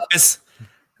 Well, Ugh. guys,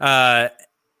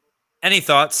 any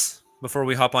thoughts before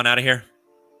we hop on out of here?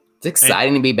 It's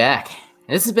exciting to be back.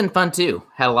 And this has been fun too.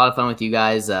 Had a lot of fun with you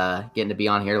guys getting to be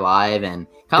on here live and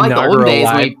kind of like the old Inaugural days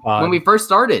live pod. when we first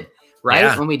started, right?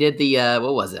 Yeah. When we did the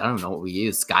what was it? I don't know what we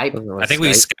used. Skype. I think we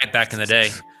used Skype back in the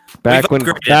day. Back We've when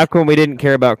upgraded. we didn't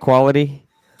care about quality.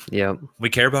 Yeah. We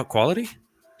care about quality.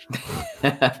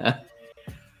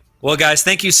 Well, guys,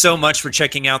 thank you so much for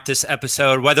checking out this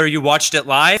episode. Whether you watched it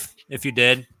live, if you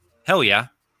did, hell yeah.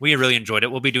 We really enjoyed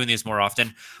it. We'll be doing these more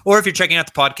often. Or if you're checking out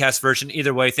the podcast version,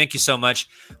 either way, thank you so much.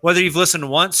 Whether you've listened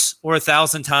once or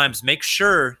 1,000 times, make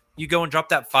sure you go and drop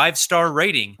that 5-star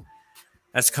rating.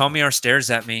 That's Kamiar stares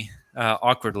at me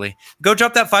awkwardly. Go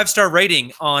drop that 5-star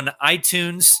rating on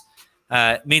iTunes.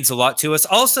 It means a lot to us.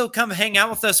 Also, come hang out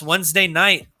with us Wednesday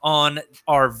night on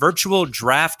our virtual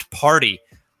draft party.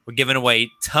 We're giving away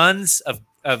tons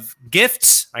of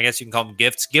gifts. I guess you can call them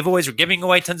gifts. Giveaways. We're giving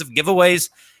away tons of giveaways.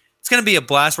 It's going to be a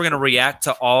blast. We're going to react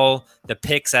to all the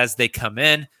picks as they come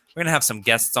in. We're going to have some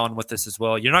guests on with us as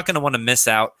well. You're not going to want to miss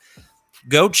out.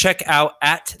 Go check out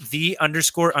at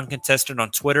 @the_uncontested on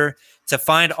Twitter to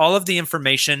find all of the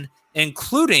information,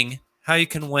 including how you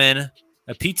can win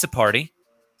a pizza party,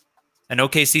 an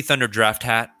OKC Thunder draft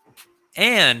hat,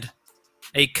 and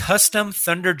a custom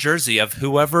Thunder jersey of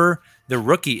whoever the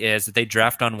rookie is that they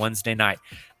draft on Wednesday night.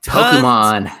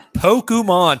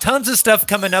 Pokemon. Tons of stuff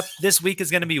coming up this week is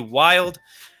going to be wild.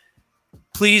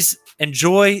 Please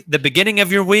enjoy the beginning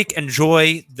of your week.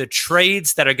 Enjoy the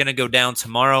trades that are going to go down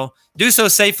tomorrow. Do so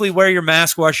safely. Wear your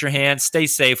mask. Wash your hands. Stay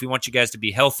safe. We want you guys to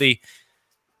be healthy.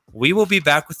 We will be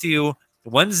back with you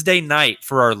Wednesday night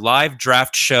for our live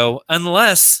draft show,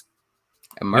 unless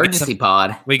Emergency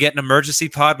pod. we get an emergency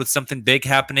pod with something big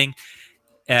happening.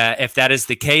 If that is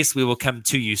the case, we will come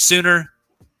to you sooner.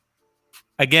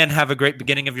 Again, have a great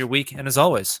beginning of your week. And as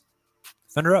always,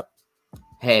 Thunder up.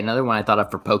 Hey, another one I thought of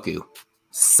for Poku.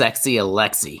 Sexy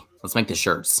Alexi. Let's make the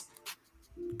shirts.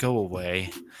 Go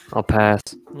away. I'll pass.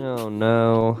 Oh,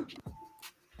 no.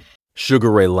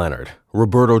 Sugar Ray Leonard,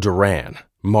 Roberto Duran,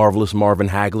 Marvelous Marvin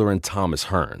Hagler, and Thomas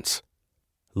Hearns.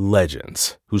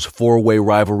 Legends, whose four-way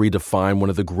rivalry defined one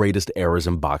of the greatest eras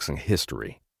in boxing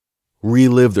history.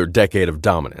 Relive their decade of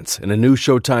dominance in a new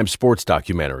Showtime sports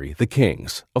documentary, The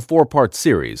Kings, a 4-part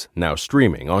series now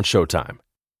streaming on Showtime.